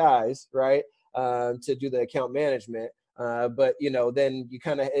these guys, right, to do the account management. But then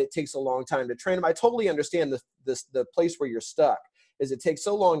it takes a long time to train them. I totally understand the place where you're stuck is it takes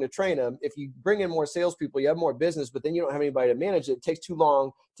so long to train them. If you bring in more salespeople, you have more business, but then you don't have anybody to manage it. It takes too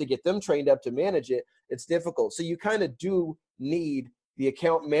long to get them trained up to manage it. It's difficult. So you kind of do need the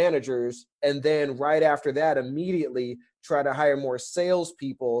account managers, and then right after that, immediately try to hire more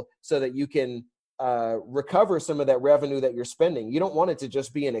salespeople so that you can recover some of that revenue that you're spending. You don't want it to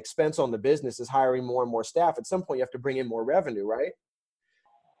just be an expense on the business as hiring more and more staff. At some point, you have to bring in more revenue, right?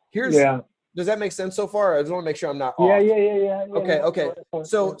 Does that make sense so far? I just want to make sure I'm not off. Yeah. Okay.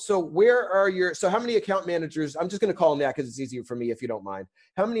 So how many account managers, I'm just going to call them that because it's easier for me if you don't mind.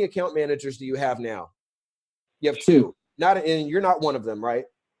 How many account managers do you have now? You have two. And you're not one of them, right?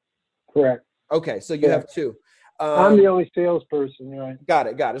 Correct. Okay, so you have two. I'm the only salesperson, right? Got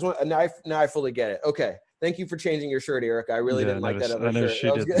it. Now I fully get it. Okay. Thank you for changing your shirt, Erica. I really didn't like that other shirt.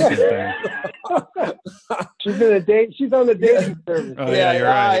 She did the same thing. She's on the dating service. Oh, yeah, you're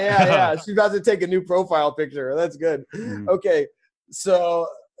right. Yeah. She's about to take a new profile picture. That's good. Okay. So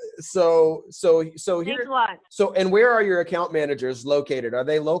here. So, and where are your account managers located? Are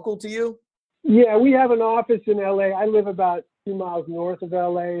they local to you? Yeah, we have an office in LA. I live about 2 miles north of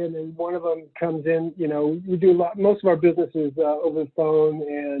LA, and then one of them comes in. We do most of our business is over the phone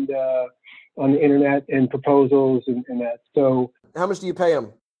and on the internet and proposals and that. So, how much do you pay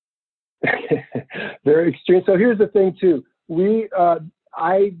them? Very extreme. So here's the thing too.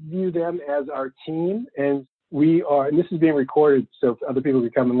 I view them as our team, and we are. And this is being recorded, so other people can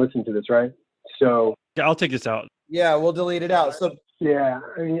come and listen to this, right? So yeah, I'll take this out. Yeah, we'll delete it out. So. Yeah,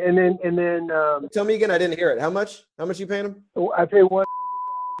 I mean, and then. Tell me again. I didn't hear it. How much? How much you paying them? I pay $100,000,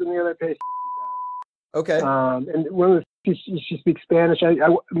 and the other I pay $60,000. Okay. And one of she speaks Spanish. And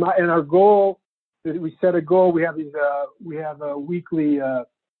our goal, we set a goal. We have these. We have weekly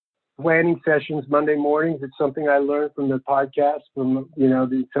planning sessions Monday mornings. It's something I learned from the podcast. From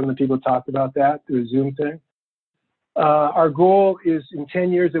some of the people talked about that through a Zoom thing. Our goal is in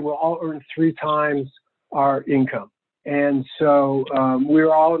 10 years that we'll all earn 3 times our income. And so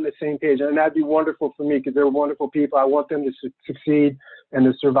we're all on the same page, and that'd be wonderful for me because they're wonderful people. I want them to succeed and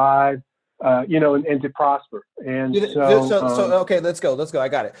to survive, and to prosper. And so okay, let's go. I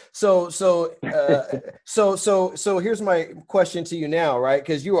got it. So here's my question to you now, right?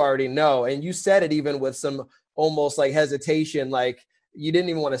 Because you already know, and you said it even with some almost like hesitation, like you didn't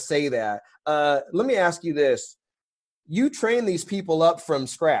even want to say that. Let me ask you this: you train these people up from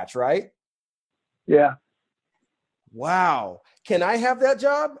scratch, right? Yeah. Wow. Can I have that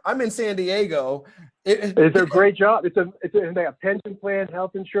job? I'm in San Diego. It's a great job. They have pension plan,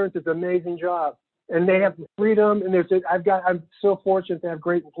 health insurance. It's an amazing job. And they have the freedom. And I'm so fortunate to have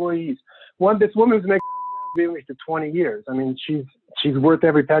great employees. This woman's been with me for 20 years. I mean, she's worth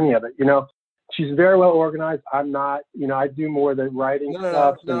every penny of it. She's very well organized. I'm not, I do more of the writing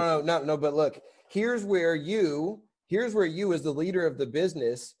stuff. No. But look, here's where you as the leader of the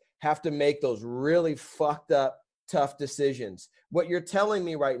business have to make those really fucked up, tough decisions. What you're telling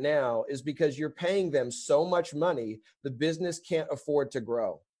me right now is because you're paying them so much money, the business can't afford to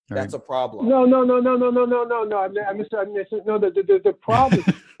grow. That's a problem. No. The problem is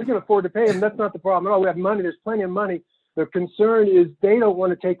we can afford to pay them. That's not the problem at all. We have money. There's plenty of money. The concern is they don't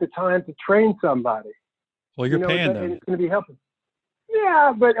want to take the time to train somebody. Well, you're paying them. And it's going to be helping.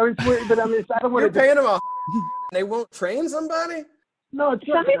 Yeah, but I don't want to. You're paying them they won't train somebody? No,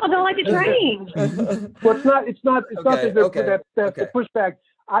 some people don't like to train. Well, it's not the pushback.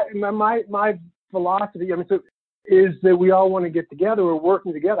 My philosophy, is that we all want to get together. We're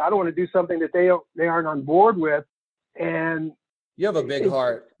working together. I don't want to do something that they aren't on board with. And you have a big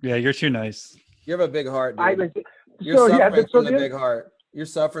heart. Yeah, you're too nice. You have a big heart, dude. You're suffering from the big heart. You're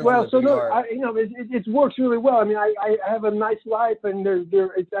suffering from the big heart. It works really well. I mean, I have a nice life, and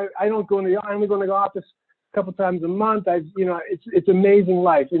I don't go into I only go to the office a couple times a month. It's amazing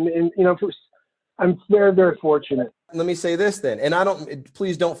life, and I'm very, very fortunate. let me say this then. And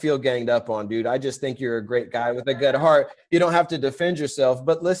please don't feel ganged up on, dude. I just think you're a great guy with a good heart. You don't have to defend yourself.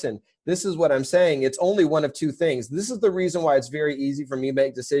 But listen, this is what I'm saying. It's only one of two things. This is the reason why it's very easy for me to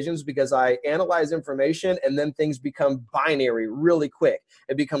make decisions, because I analyze information and then things become binary really quick.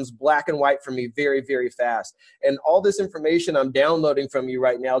 It becomes black and white for me very, very fast. And all this information I'm downloading from you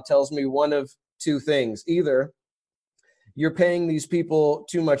right now tells me one of two things. Either you're paying these people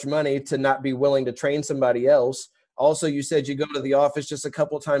too much money to not be willing to train somebody else. Also, you said you go to the office just a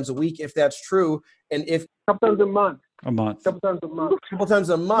couple times a week, if that's true. And if a couple times a month. Couple times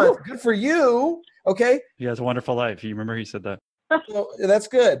a month. Good for you. Okay. He has a wonderful life. You remember he said that. Well, that's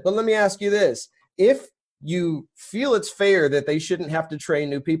good. But let me ask you this. If you feel it's fair that they shouldn't have to train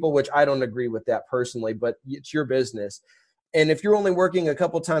new people, which I don't agree with that personally, but it's your business. And if you're only working a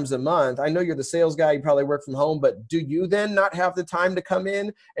couple times a month, I know you're the sales guy, you probably work from home, but do you then not have the time to come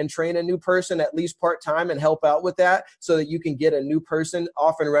in and train a new person at least part-time and help out with that so that you can get a new person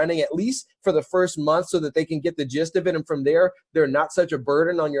off and running at least for the first month so that they can get the gist of it? And from there, they're not such a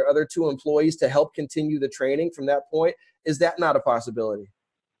burden on your other two employees to help continue the training from that point. Is that not a possibility?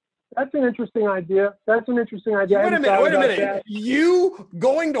 That's an interesting idea. Wait a minute. You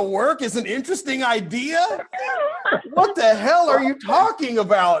going to work is an interesting idea? What the hell are you talking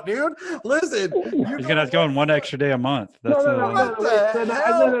about, dude? Listen. He's going to go in one extra day a month. What the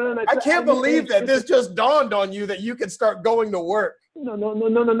hell? I can't believe that this just dawned on you that you can start going to work. No.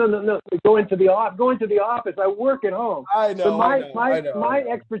 Go into the office. I work at home. I know. So my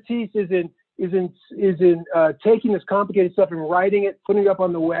expertise is in taking this complicated stuff and writing it, putting it up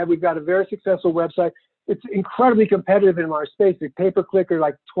on the web. We've got a very successful website. It's incredibly competitive in our space. The pay-per-click are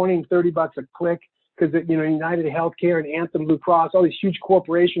like $20 and $30 a click because United Healthcare and Anthem Blue Cross, all these huge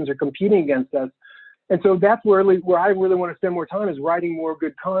corporations are competing against us. And so that's where I really want to spend more time is writing more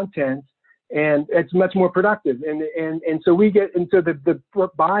good content, and it's much more productive. And so we get into the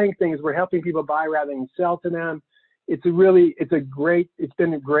buying things. We're helping people buy rather than sell to them. It's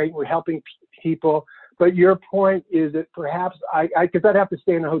been great. We're helping people. But your point is that perhaps because I'd have to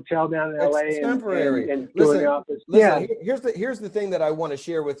stay in a hotel down in LA and go in the office. Listen, here's the thing that I want to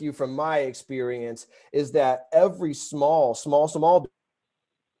share with you from my experience is that every small. We'll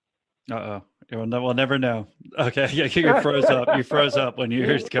never know. Okay, you froze up. You froze up when you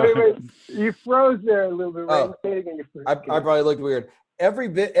heard going. Wait. You froze there a little bit. Right? Say it again. I probably looked weird. Every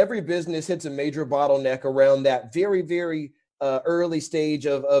business hits a major bottleneck around that very, very early stage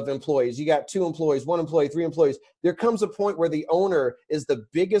of employees. You got 2 employees, 1 employee, 3 employees. There comes a point where the owner is the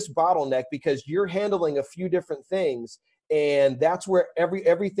biggest bottleneck because you're handling a few different things, and that's where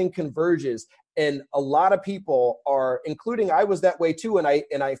everything converges. And a lot of people are, including I was that way too, and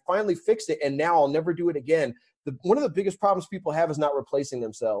I finally fixed it, and now I'll never do it again. One of the biggest problems people have is not replacing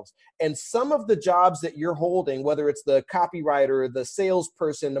themselves. And some of the jobs that you're holding, whether it's the copywriter, the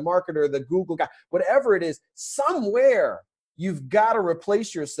salesperson, the marketer, the Google guy, whatever it is, somewhere you've got to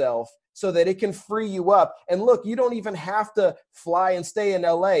replace yourself so that it can free you up. And look, you don't even have to fly and stay in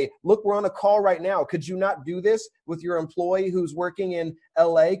LA. Look, we're on a call right now. Could you not do this with your employee who's working in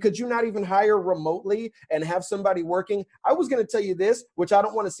LA? Could you not even hire remotely and have somebody working? I was going to tell you this, which I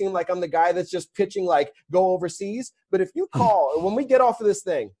don't want to seem like I'm the guy that's just pitching like go overseas. But if you call, when we get off of this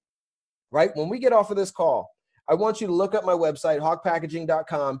thing, right? When we get off of this call, I want you to look up my website,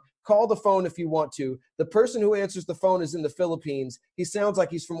 hawkpackaging.com. Call the phone if you want to. The person who answers the phone is in the Philippines. He sounds like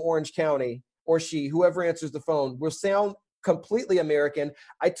he's from Orange County, or she, whoever answers the phone, will sound completely American.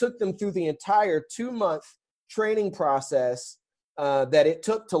 I took them through the entire 2-month training process that it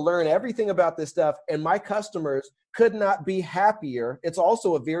took to learn everything about this stuff. And my customers could not be happier. It's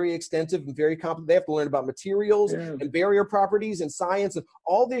also a very extensive and very complicated. They have to learn about materials and barrier properties and science and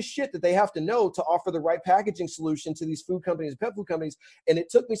all this shit that they have to know to offer the right packaging solution to these food companies, pet food companies. And it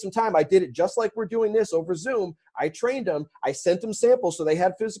took me some time. I did it just like we're doing this over Zoom. I trained them. I sent them samples so they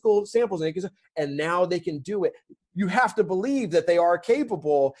had physical samples, and now they can do it. You have to believe that they are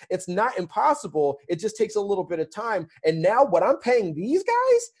capable. It's not impossible. It just takes a little bit of time. And now what I'm paying these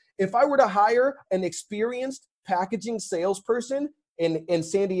guys, if I were to hire an experienced packaging salesperson in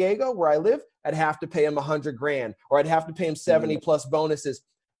San Diego where I live, I'd have to pay him $100,000, or I'd have to pay him 70 plus bonuses.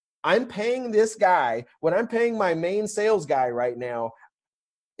 I'm paying this guy what I'm paying my main sales guy right now.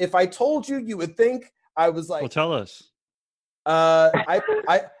 If I told you, you would think I was like, well, tell us. I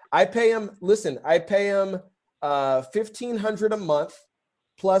pay him. Listen, I pay him $1,500 a month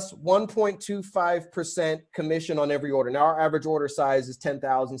plus 1.25% commission on every order. Now, our average order size is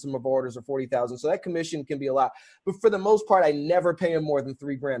 10,000. Some of our orders are 40,000. So that commission can be a lot. But for the most part, I never pay him more than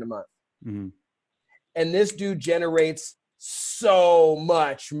 $3,000 a month. Mm-hmm. And this dude generates so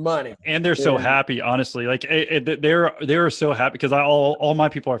much money. And they're so happy, honestly. Like they're so happy because all my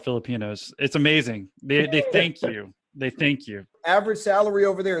people are Filipinos. It's amazing. They thank you. They thank you. Average salary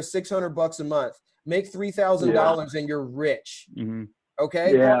over there is $600 a month. Make $3,000 and you're rich. Mm-hmm.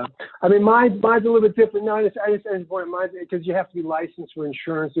 Okay. Yeah. I mean, mine's a little bit different. No, I just point mine because you have to be licensed for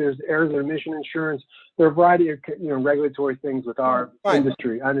insurance. There's errors of emission insurance. There are a variety of regulatory things with our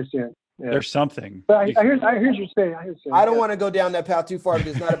industry. I understand. Yeah. There's something. But I hear what you're saying. I don't want to go down that path too far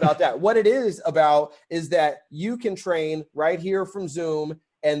because it's not about that. What it is about is that you can train right here from Zoom.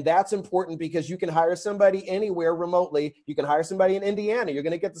 And that's important because you can hire somebody anywhere remotely. You can hire somebody in Indiana. You're going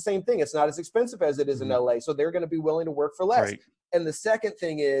to get the same thing. It's not as expensive as it is in LA. So they're going to be willing to work for less. Right. And the second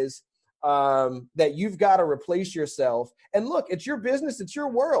thing is that you've got to replace yourself. And look, it's your business. It's your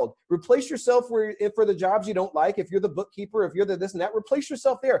world. Replace yourself for the jobs you don't like. If you're the bookkeeper, if you're the this and that, replace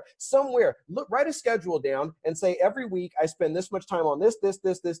yourself there somewhere. Look, write a schedule down and say every week I spend this much time on this.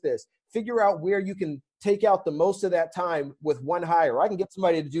 Figure out where you can take out the most of that time with one hire. I can get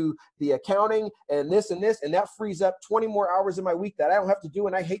somebody to do the accounting and this, and that frees up 20 more hours in my week that I don't have to do,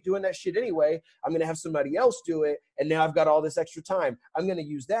 and I hate doing that shit anyway. I'm going to have somebody else do it, and now I've got all this extra time. I'm going to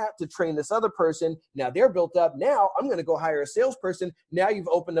use that to train this other person. Now they're built up. Now I'm going to go hire a salesperson. Now you've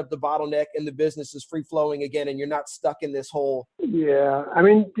opened up the bottleneck, and the business is free-flowing again, and you're not stuck in this hole. Yeah, I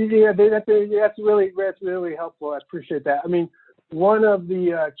mean, that's really helpful. I appreciate that. I mean, one of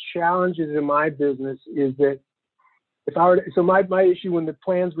the challenges in my business is that if I were to, so my issue when the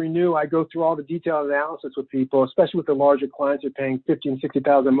plans renew, I go through all the detailed analysis with people, especially with the larger clients who are paying $50,000 and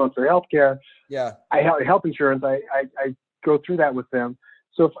 $60,000 a month for healthcare. Yeah, health insurance. I go through that with them.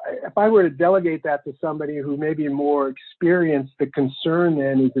 So if I were to delegate that to somebody who may be more experienced, the concern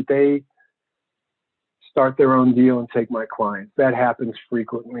then is that they start their own deal and take my clients. That happens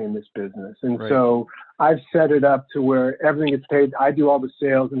frequently in this business. And so I've set it up to where everything gets paid. I do all the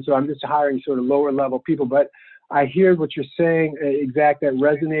sales. And so I'm just hiring sort of lower level people. But I hear what you're saying, that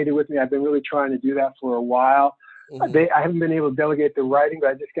resonated with me. I've been really trying to do that for a while. Mm-hmm. I haven't been able to delegate the writing,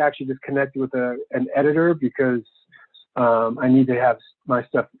 but I just connected with an editor because I need to have my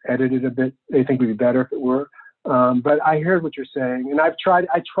stuff edited a bit. They think it would be better if it were. But I heard what you're saying, and I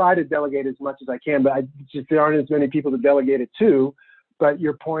try to delegate as much as I can, but there aren't as many people to delegate it to. But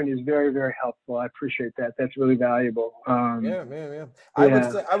your point is very, very helpful. I appreciate that. That's really valuable. Yeah. I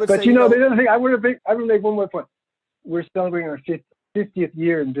would say, but the other thing, I would make one more point. We're celebrating our 50th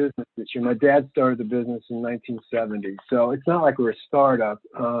year in business this year. My dad started the business in 1970, so it's not like we're a startup.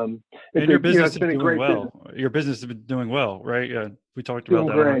 And your business is doing well. Your business has been doing well, right? Yeah, we talked about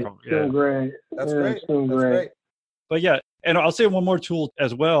that. Doing great. That's great. Doing great. But yeah, and I'll say one more tool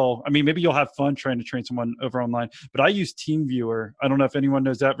as well. I mean, maybe you'll have fun trying to train someone over online, but I use TeamViewer. I don't know if anyone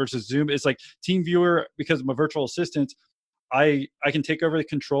knows that versus Zoom. It's like TeamViewer, because I'm a virtual assistant, I can take over the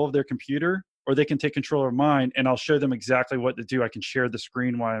control of their computer, or they can take control of mine, and I'll show them exactly what to do. I can share the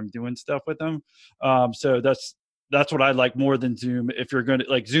screen while I'm doing stuff with them. So that's what I like more than Zoom. If you're going to,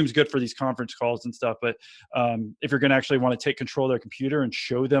 like, Zoom's good for these conference calls and stuff, but if you're going to actually want to take control of their computer and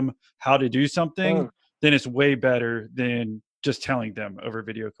show them how to do something, then it's way better than just telling them over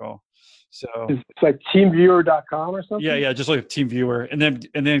video call. So it's like teamviewer.com or something. Yeah. Just like TeamViewer, and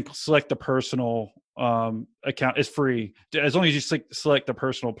then select the personal account. It's free as long as you select the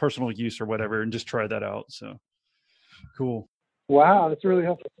personal use or whatever, and just try that out. So cool. Wow, that's really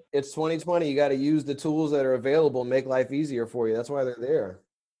helpful. It's 2020. You got to use the tools that are available and make life easier for you. That's why they're there.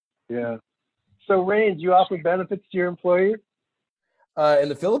 Yeah. So, Rain, do you offer benefits to your employees? In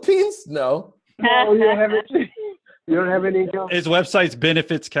the Philippines? No. No, you don't have it. You don't have any income? His website's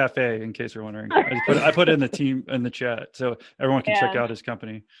Benefits Cafe, in case you're wondering. I put it in the chat so everyone can check out his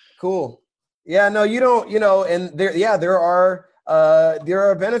company. Cool. Yeah, no, you don't, and there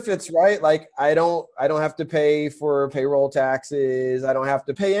are benefits, right? Like I don't have to pay for payroll taxes. I don't have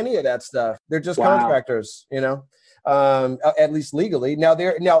to pay any of that stuff. They're just contractors, at least legally. Now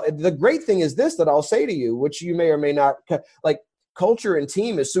the great thing is this that I'll say to you, which you may or may not like. Culture and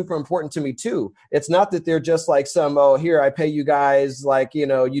team is super important to me too. It's not that they're just like here, I pay you guys, like,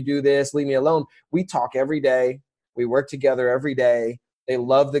 you do this, leave me alone. We talk every day. We work together every day. They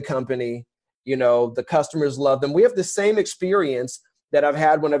love the company. The customers love them. We have the same experience that I've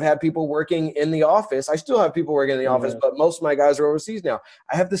had when I've had people working in the office. I still have people working in the office, but most of my guys are overseas now.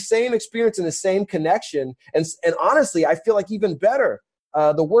 I have the same experience and the same connection. And honestly, I feel like even better.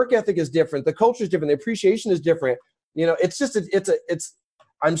 The work ethic is different. The culture is different. The appreciation is different. It's just,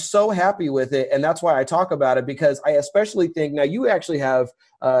 I'm so happy with it. And that's why I talk about it, because I especially think now you actually have,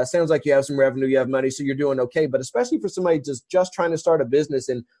 sounds like you have some revenue, you have money, so you're doing okay. But especially for somebody just trying to start a business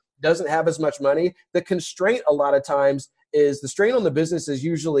and doesn't have as much money, the constraint a lot of times is the strain on the business is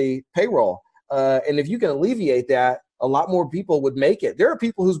usually payroll. And if you can alleviate that, a lot more people would make it. There are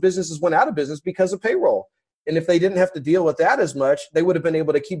people whose businesses went out of business because of payroll. And if they didn't have to deal with that as much, they would have been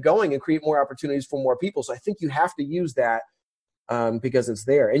able to keep going and create more opportunities for more people. So I think you have to use that because it's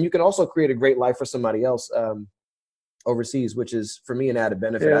there. And you can also create a great life for somebody else overseas, which is for me an added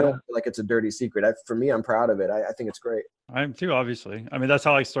benefit. I don't feel like it's a dirty secret. For me, I'm proud of it. I think it's great. I am too, obviously. I mean, that's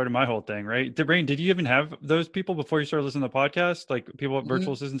how I started my whole thing, right? Rain, did you even have those people before you started listening to the podcast? Like people at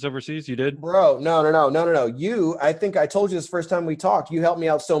virtual assistants overseas? You did? Bro, no. I think I told you this first time we talked. You helped me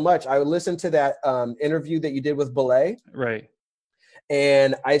out so much. I listened to that interview that you did with Belay. Right.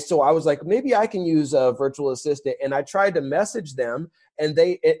 And I was like, maybe I can use a virtual assistant. And I tried to message them, and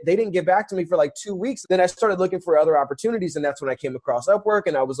they didn't get back to me for like 2 weeks. Then I started looking for other opportunities, and that's when I came across Upwork.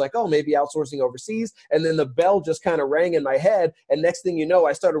 And I was like, oh, maybe outsourcing overseas. And then the bell just kind of rang in my head. And next thing you know,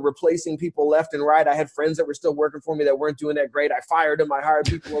 I started replacing people left and right. I had friends that were still working for me that weren't doing that great. I fired them. I hired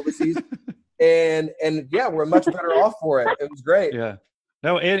people overseas. and yeah, we're much better off for it. It was great. Yeah.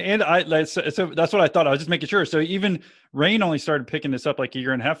 No, and I like so that's what I thought. I was just making sure. So even Rain only started picking this up like a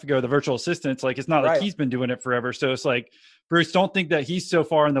year and a half ago. The virtual assistants, like it's not like he's been doing it forever. So it's like, Bruce, don't think that he's so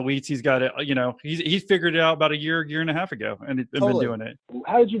far in the weeds. He's got it. You know, he's figured it out about a year and a half ago, and been doing it.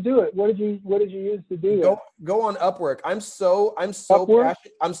 How did you do it? What did you use to do that? Go on Upwork. I'm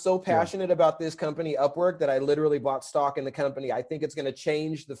so passionate about this company Upwork that I literally bought stock in the company. I think it's going to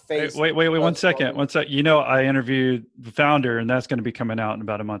change the face. Wait, 1 second. You know, I interviewed the founder, and that's going to be coming out in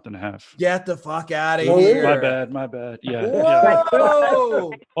about a month and a half. Get the fuck out of here. My bad. Yeah.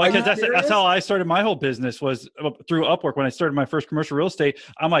 Whoa. Well, because that's how I started my whole business, was through Upwork. When I started my first commercial real estate,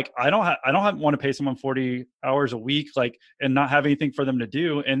 I'm like, I don't want to pay someone 40 hours a week, like, and not have anything for them to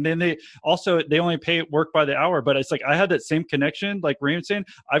do. And then they only pay work by the hour. But it's like, I had that same connection, like Raymond saying,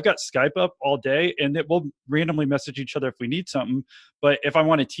 I've got Skype up all day, and we'll randomly message each other if we need something. But if I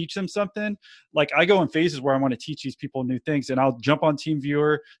want to teach them something, like I go in phases where I want to teach these people new things, and I'll jump on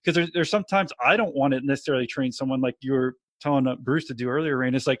TeamViewer, because there's sometimes I don't want to necessarily train someone like you were telling Bruce to do earlier,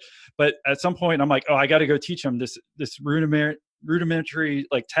 Rain. It's like, but at some point I'm like, oh, I got to go teach them this rudimentary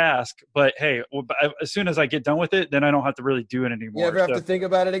like task. But hey, as soon as I get done with it, then I don't have to really do it anymore. You never have to think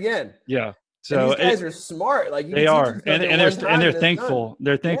about it again. Yeah. So these guys are smart. Like they are, and they're thankful.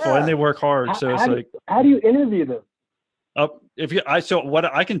 They're thankful, and they work hard. So how do you interview them? So what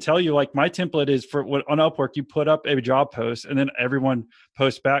I can tell you, like my template is for what on Upwork, you put up a job post, and then everyone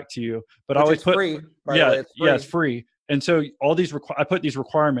posts back to you. But I always put free. It's free. And so all these I put these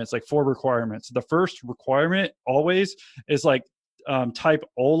requirements, like 4 requirements. The first requirement always is like type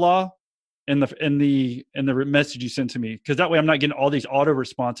 "hola" in the message you send to me, because that way I'm not getting all these auto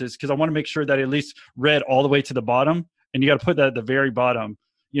responses, because I want to make sure that I at least read all the way to the bottom, and you got to put that at the very bottom,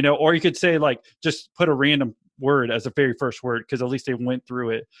 you know. Or you could say like just put a random word as the very first word, because at least they went through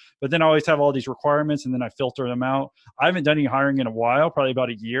it. But then I always have all these requirements, and then I filter them out. I haven't done any hiring in a while, probably about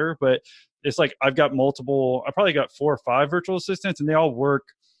a year, but it's like I probably got 4 or 5 virtual assistants, and they all work,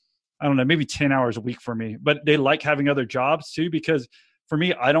 I don't know, maybe 10 hours a week for me. But they like having other jobs too, because for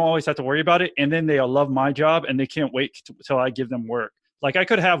me, I don't always have to worry about it. And then they all love my job, and they can't wait till I give them work. Like I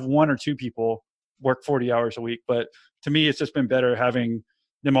could have 1 or 2 people work 40 hours a week, but to me, it's just been better having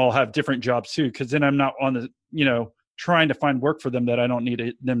them all have different jobs too, because then I'm not on the, trying to find work for them that I don't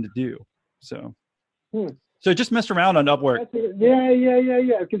need them to do. So. So just mess around on Upwork.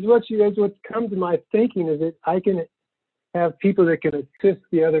 Yeah. Because what comes to my thinking is that I can have people that can assist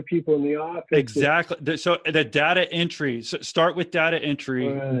the other people in the office. Exactly. So the data entry. So start with data entry.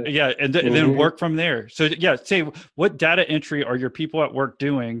 Right. Yeah, and then work from there. So say what data entry are your people at work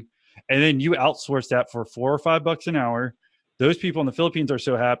doing, and then you outsource that for $4 or $5 an hour. Those people in the Philippines are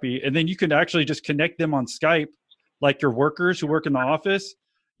so happy, and then you can actually just connect them on Skype, like your workers who work in the office.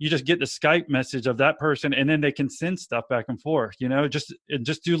 You just get the Skype message of that person, and then they can send stuff back and forth, just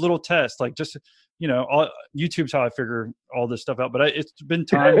do little tests. Like YouTube's how I figure all this stuff out, but it's been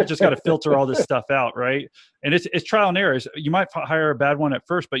time. You just got to filter all this stuff out. Right. And it's trial and error. You might hire a bad one at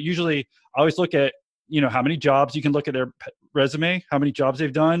first, but usually I always look at, how many jobs. You can look at their resume, how many jobs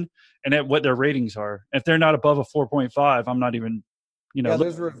they've done, and at what their ratings are. If they're not above a 4.5, I'm not even,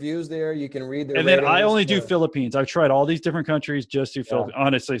 there's reviews there. You can read their and ratings. Then I only do Philippines. I've tried all these different countries just to Philippines.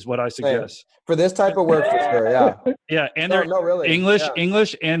 Honestly, is what I suggest. For this type of work, for sure. Yeah. Yeah. And they're really.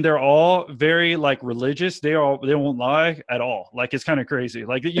 English, and they're all very like religious. They won't lie at all. Like it's kind of crazy.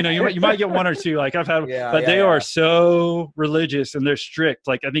 Like, you might get 1 or 2, like I've had, but they are so religious, and they're strict.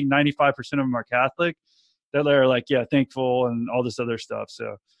 Like I think 95% of them are Catholic. They're like, thankful and all this other stuff.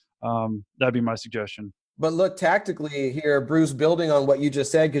 So that'd be my suggestion. But look, tactically here, Bruce, building on what you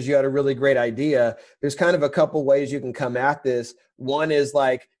just said, because you had a really great idea, there's kind of a couple ways you can come at this. One is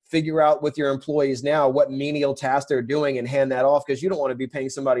like figure out with your employees now what menial tasks they're doing and hand that off, because you don't want to be paying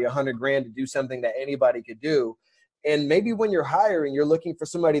somebody $100,000 to do something that anybody could do. And maybe when you're hiring, you're looking for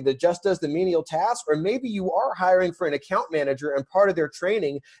somebody that just does the menial tasks, or maybe you are hiring for an account manager, and part of their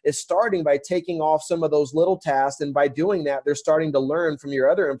training is starting by taking off some of those little tasks. And by doing that, they're starting to learn from your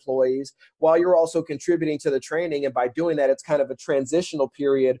other employees while you're also contributing to the training. And by doing that, it's kind of a transitional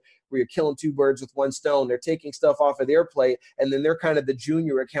period where you're killing two birds with one stone. They're taking stuff off of their plate, and then they're kind of the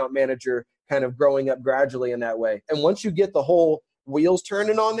junior account manager, kind of growing up gradually in that way. And once you get the whole wheels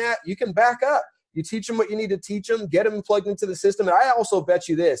turning on that, you can back up. You teach them what you need to teach them, get them plugged into the system. And I also bet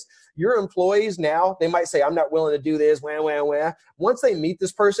you this, your employees now, they might say, I'm not willing to do this, wah. Once they meet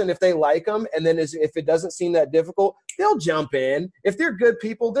this person, if they like them, and then if it doesn't seem that difficult, they'll jump in. If they're good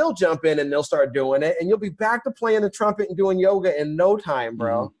people, they'll jump in and they'll start doing it. And you'll be back to playing the trumpet and doing yoga in no time,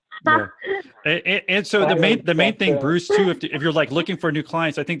 bro. Yeah. And so the main thing, Bruce, too, if you're like looking for new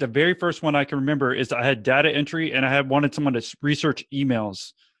clients, I think the very first one I can remember is I had data entry, and I wanted someone to research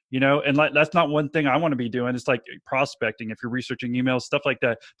emails. And that's not one thing I want to be doing. It's like prospecting if you're researching emails, stuff like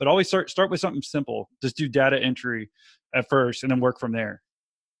that. But always start with something simple. Just do data entry at first and then work from there.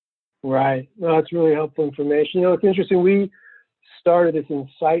 Right. No, that's really helpful information. It's interesting. We started this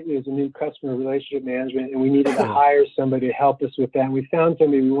Insightly as a new customer relationship management, and we needed to hire somebody to help us with that. And we found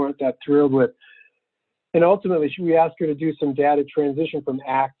somebody we weren't that thrilled with. And ultimately, we asked her to do some data transition from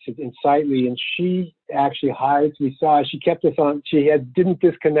ACT to Insightly, and she actually hired. We saw she kept us on. She didn't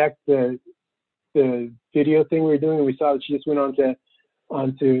disconnect the video thing we were doing, and we saw that she just went onto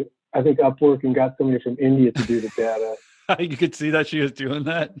I think Upwork and got somebody from India to do the data. You could see that she was doing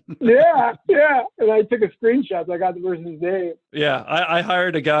that. Yeah. And I took a screenshot. So I got the person's name. Yeah. I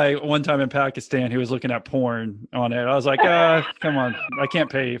hired a guy one time in Pakistan who was looking at porn on it. I was like, come on. I can't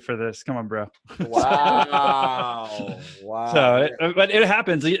pay you for this. Come on, bro. Wow. So, but it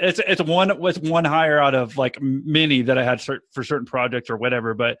happens. It's one hire out of like many that I had for certain projects or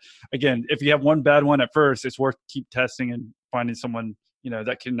whatever. But again, if you have one bad one at first, it's worth keep testing and finding someone,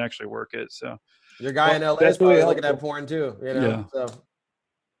 that can actually work it. So. Your guy in LA is probably looking at porn too, Yeah. So.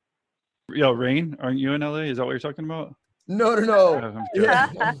 Yo, Rain, aren't you in LA? Is that what you're talking about? No.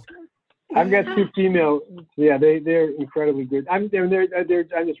 I've got two female. Yeah, they're incredibly good. I'm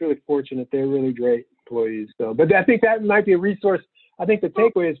just really fortunate. They're really great employees. So, but I think that might be a resource. I think the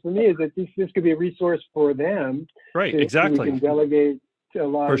takeaway is for me is that this could be a resource for them. Right. Exactly. We can delegate to a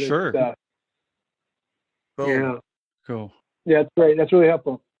lot for of this sure. stuff. Boom. Yeah. Cool. Yeah, that's great. That's really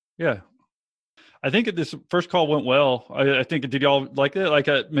helpful. Yeah. I think this first call went well. I think, did y'all like it? Like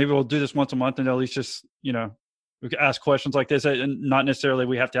maybe we'll do this once a month and at least just, we can ask questions like this, and not necessarily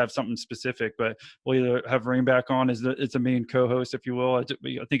we have to have something specific, but we'll either have Rain back on as the main co-host, if you will. I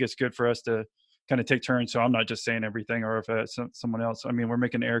think it's good for us to kind of take turns. So I'm not just saying everything, or if it's someone else. I mean, we're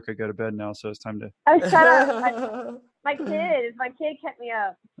making Erica go to bed now, so it's time to. Oh, shut up. My kid kept me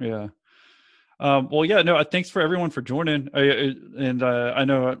up. Yeah. Well, yeah, no, thanks for everyone for joining. I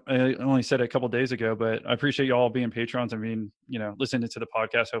know I only said it a couple of days ago, but I appreciate y'all being patrons. I mean, listening to the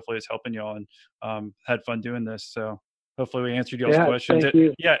podcast, hopefully it's helping y'all, and had fun doing this. So hopefully we answered y'all's questions.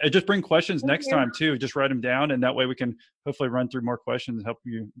 Just bring questions next time too. Just write them down, and that way we can hopefully run through more questions and help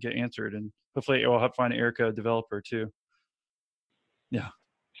you get answered. And hopefully we'll help find Erica a developer too. Yeah.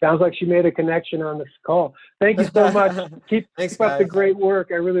 Sounds like she made a connection on this call. Thank you so much. Keep up the great work.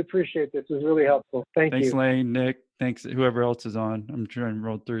 I really appreciate this. It was really helpful. Thanks, you. Thanks, Lane, Nick. Thanks, whoever else is on. I'm trying to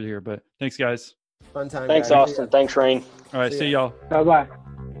roll through here, but thanks, guys. Fun time. Thanks, guys. Austin. Thanks, Rain. All right, see y'all. Bye-bye.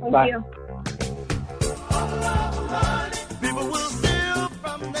 Thank Bye. you.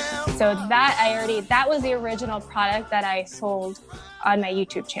 So that was the original product that I sold on my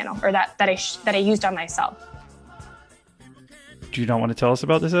YouTube channel, or that I used on myself. Do you not want to tell us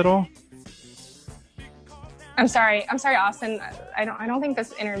about this at all? I'm sorry, Austin. I don't think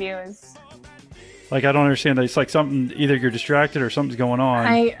this interview is. Like, I don't understand that. It's like something, either you're distracted or something's going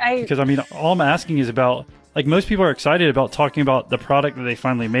on. Because I mean, all I'm asking is about, like, most people are excited about talking about the product that they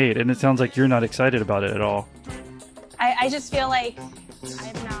finally made, and it sounds like you're not excited about it at all. I just feel like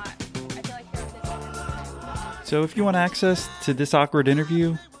I'm not. So if you want access to this awkward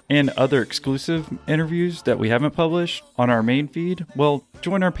interview and other exclusive interviews that we haven't published on our main feed, well,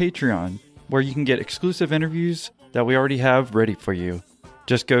 join our Patreon, where you can get exclusive interviews that we already have ready for you.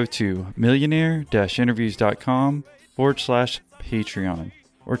 Just go to millionaire-interviews.com/Patreon,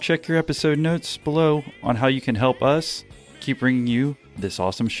 or check your episode notes below on how you can help us keep bringing you this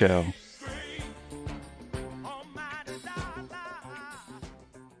awesome show.